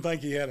nice, you wouldn't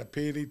think he had a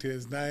penny to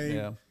his name.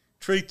 Yeah.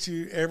 Treats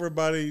you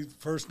everybody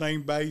first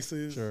name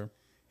basis. Sure.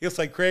 He'll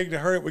say, Craig, to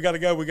hurry up, we got to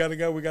go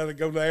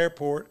to the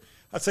airport.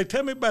 I say,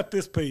 tell me about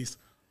this piece.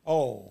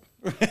 Oh,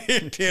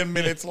 10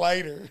 minutes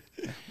later,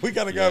 we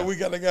got to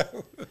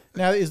go.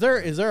 Now, is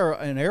there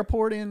an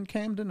airport in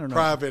Camden or not?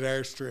 Private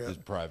airstrip. It's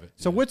private.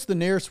 So what's the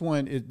nearest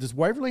one? Does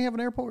Waverly have an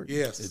airport?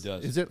 Yes. It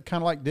does. Is it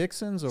kind of like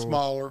Dickson's or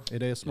Smaller.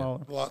 It is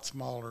smaller. A lot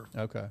smaller.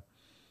 Okay.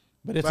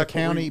 But it's Like a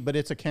county. we- But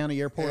it's a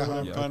county airport. Yeah,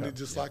 right? unfunded,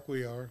 just like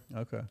we are.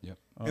 Okay. Yep.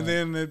 And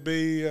then it'd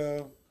be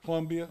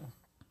Columbia,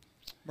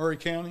 Murray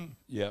County.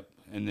 Yep.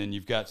 And then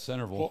you've got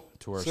Centerville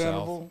to our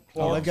Centerville,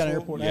 south. Oh, they've got an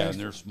Clarksville, airport Yeah, now. and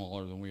they're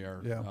smaller than we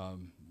are. Yeah.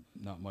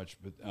 Not much,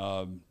 but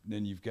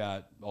then you've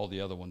got all the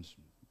other ones,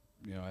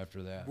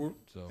 after that.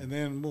 So And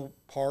then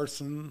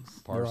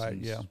Parsons. Parsons, Right,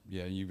 yeah.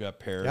 yeah, you've got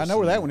Paris. Yeah, I know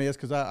where that and- one is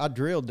because I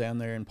drilled down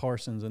there in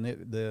Parsons, and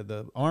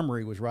the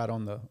armory was right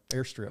on the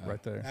airstrip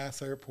right there.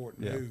 Nice airport,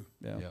 Yeah. new.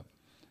 Yeah. Yep.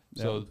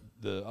 So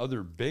the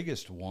other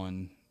biggest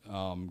one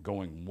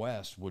going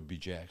west would be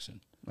Jackson,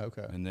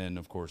 Okay. and then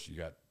of course you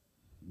got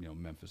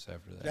Memphis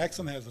after that.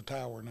 Jackson has a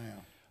tower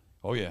now.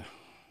 Oh yeah,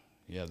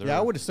 yeah. Yeah,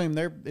 I would assume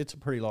it's a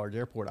pretty large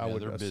airport. I Yeah,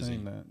 would they're busy.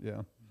 assume that.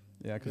 Yeah.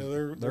 Yeah, because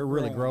Yeah, they're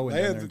really growing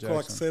They down had, there in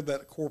like I Jackson. said,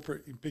 that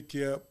corporate can pick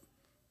you up,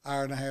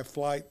 hour-and-a-half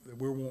flight that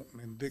we're wanting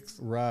in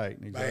Dickson. Right.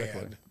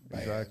 Exactly. Bad.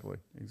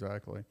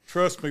 Exactly.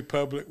 Trust me,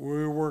 public,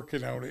 we're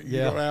working on it. You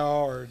Yeah. know how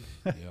hard.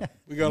 Yep.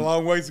 We got a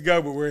long ways to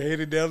go, but we're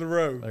headed down the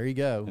road. There you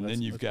go. And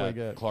then you've got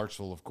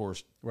Clarksville, of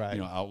course, Right.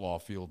 Outlaw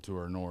Field to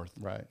our north,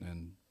 Right.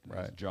 and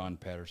Right. John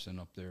Patterson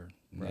up there.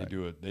 And Right.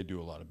 They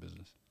do a lot of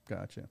business.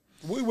 Gotcha.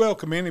 We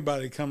welcome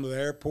anybody to come to the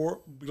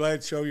airport. Be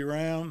glad to show you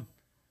around.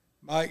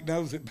 Mike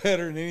knows it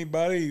better than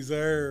anybody. He's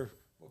there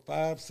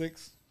 500,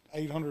 600,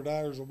 800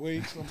 hours a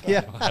week. Sometimes.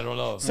 Yeah. I don't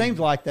know. Seems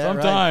like that. right?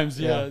 Sometimes,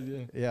 Yeah.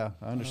 yeah. Yeah.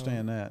 I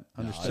understand that.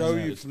 Understand show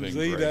that. you It's from been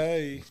Z great.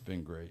 Day. It's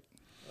been great.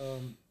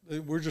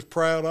 We're just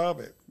proud of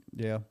it.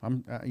 Yeah,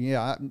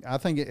 I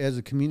think as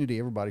a community,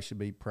 everybody should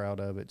be proud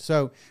of it.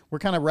 So we're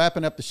kind of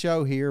wrapping up the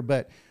show here,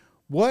 but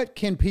what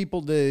can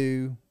people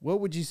do?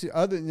 What would you say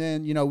other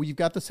than, you've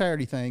got the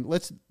Saturday thing.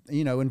 Let's,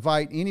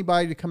 invite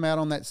anybody to come out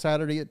on that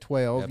Saturday at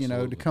 12, to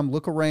Absolutely. come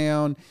look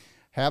around,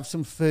 have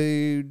some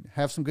food,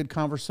 have some good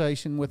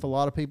conversation with a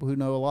lot of people who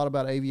know a lot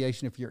about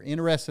aviation. If you're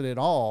interested at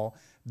all,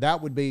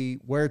 that would be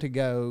where to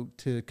go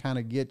to kind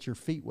of get your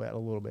feet wet a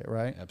little bit,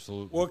 right?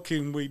 Absolutely. What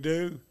can we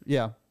do?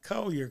 Yeah.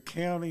 Call your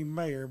county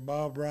mayor,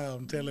 Bob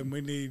Brown, tell him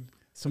we need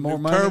Some a more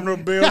new money. terminal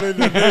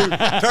building, a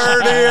new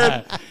turn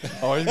in,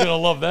 Oh, he's gonna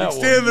love that one.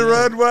 extend the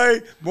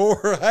runway,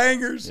 more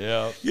hangars.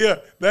 Yeah. Yeah,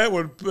 that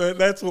one.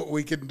 That's what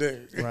we can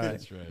do. Right.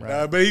 That's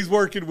right. But he's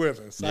working with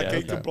us. I Yeah,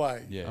 can't okay.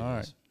 complain. Yeah. All he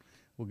right. is.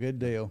 Well, good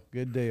deal.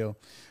 Good deal.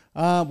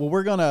 Well,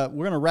 we're gonna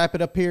wrap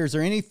it up here. Is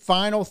there any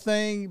final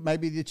thing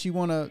maybe that you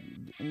want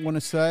to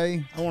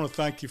say? I want to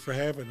thank you for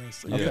having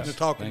us and Yes. getting to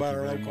talk Thank about you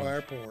our very local much.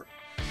 airport.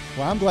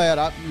 Well, I'm glad.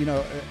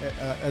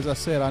 As I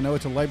said, I know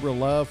it's a labor of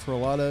love for a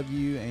lot of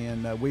you,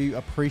 and we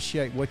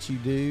appreciate what you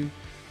do.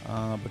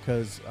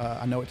 because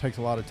I know it takes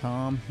a lot of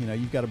time. You know,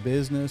 you've got a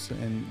business,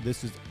 and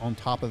this is on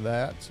top of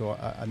that. So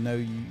I know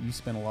you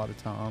spend a lot of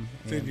time.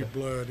 It's in your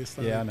blood. It's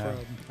not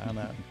a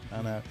problem.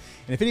 I know.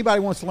 And if anybody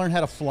wants to learn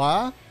how to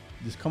fly,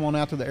 just come on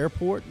out to the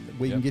airport.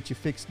 We can get you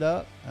fixed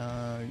up.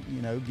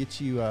 You know,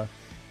 get you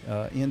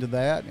into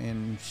that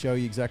and show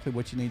you exactly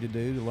what you need to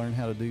do to learn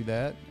how to do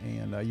that.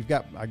 And you've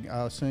got,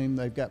 I assume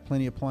they've got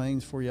plenty of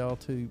planes for y'all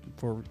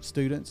for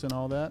students and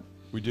all that.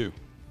 We do.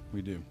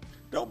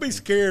 Don't be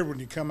scared when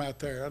you come out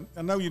there.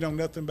 I know you know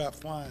nothing about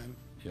flying.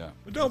 Yeah.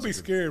 But don't be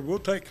scared. We'll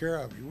take care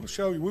of you. We'll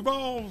show you. We've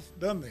all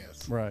done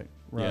this. Right.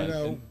 Yeah, you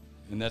know.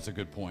 And that's a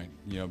good point,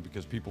 you know,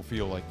 because people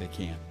feel like they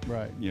can't,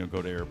 you know,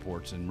 go to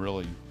airports. And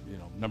really, you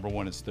know, number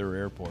one, it's their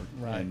airport.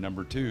 Right. And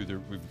number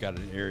two, we've got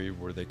an area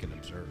where they can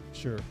observe.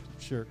 Sure.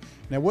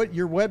 Now, what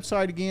your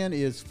website again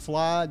is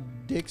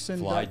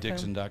FlyDickson.com?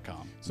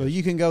 FlyDickson.com. So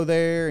you can go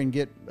there and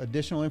get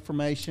additional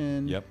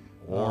information. Yep.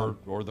 Or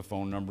the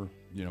phone number,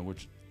 you know,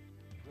 which.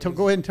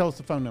 Go ahead and tell us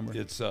the phone number.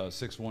 It's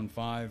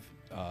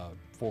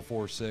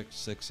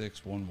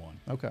 615-446-6611.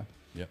 Okay.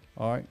 Yep.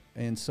 All right.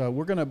 And so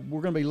we're gonna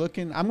be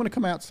looking. I'm gonna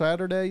come out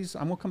Saturdays.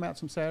 I'm gonna come out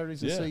some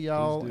Saturdays and see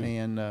y'all,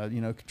 and you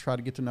know, try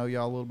to get to know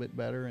y'all a little bit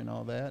better and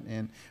all that,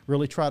 and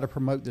really try to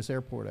promote this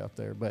airport out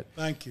there. But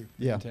thank you.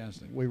 Yeah.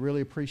 Fantastic. We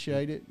really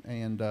appreciate it,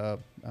 and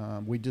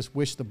we just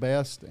wish the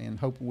best and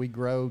hope we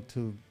grow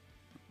to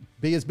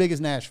be as big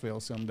as Nashville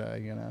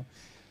someday. You know,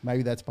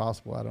 maybe that's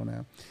possible. I don't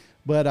know.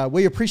 But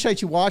we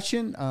appreciate you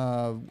watching.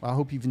 I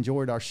hope you've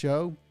enjoyed our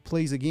show.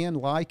 Please, again,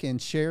 like and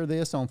share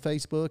this on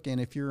Facebook. And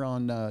if you're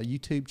on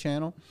YouTube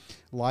channel,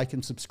 like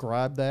and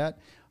subscribe that.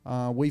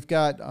 We've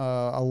got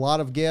a lot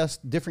of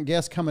different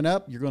guests coming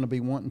up. You're going to be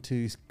wanting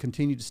to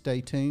continue to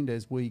stay tuned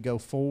as we go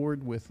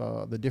forward with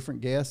the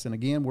different guests. And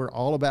again, we're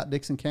all about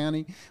Dickson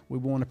County. We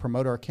want to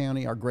promote our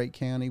county, our great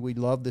county. We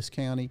love this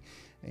county.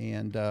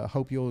 And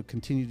hope you'll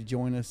continue to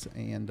join us.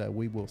 And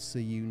we will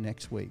see you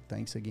next week.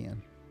 Thanks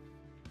again.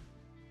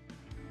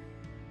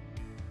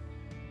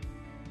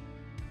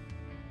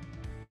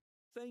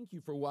 Thank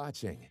you for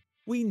watching.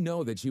 We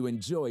know that you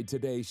enjoyed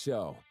today's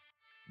show.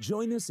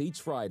 Join us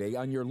each Friday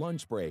on your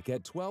lunch break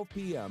at 12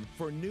 p.m.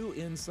 for new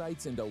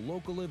insights into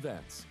local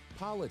events,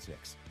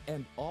 politics,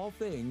 and all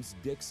things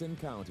Dickson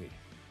County.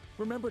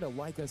 Remember to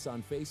like us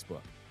on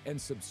Facebook and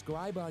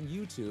subscribe on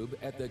YouTube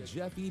at The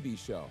Jeff Eby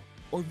Show,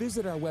 or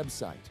visit our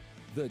website,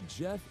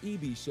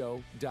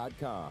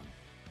 thejeffebyshow.com.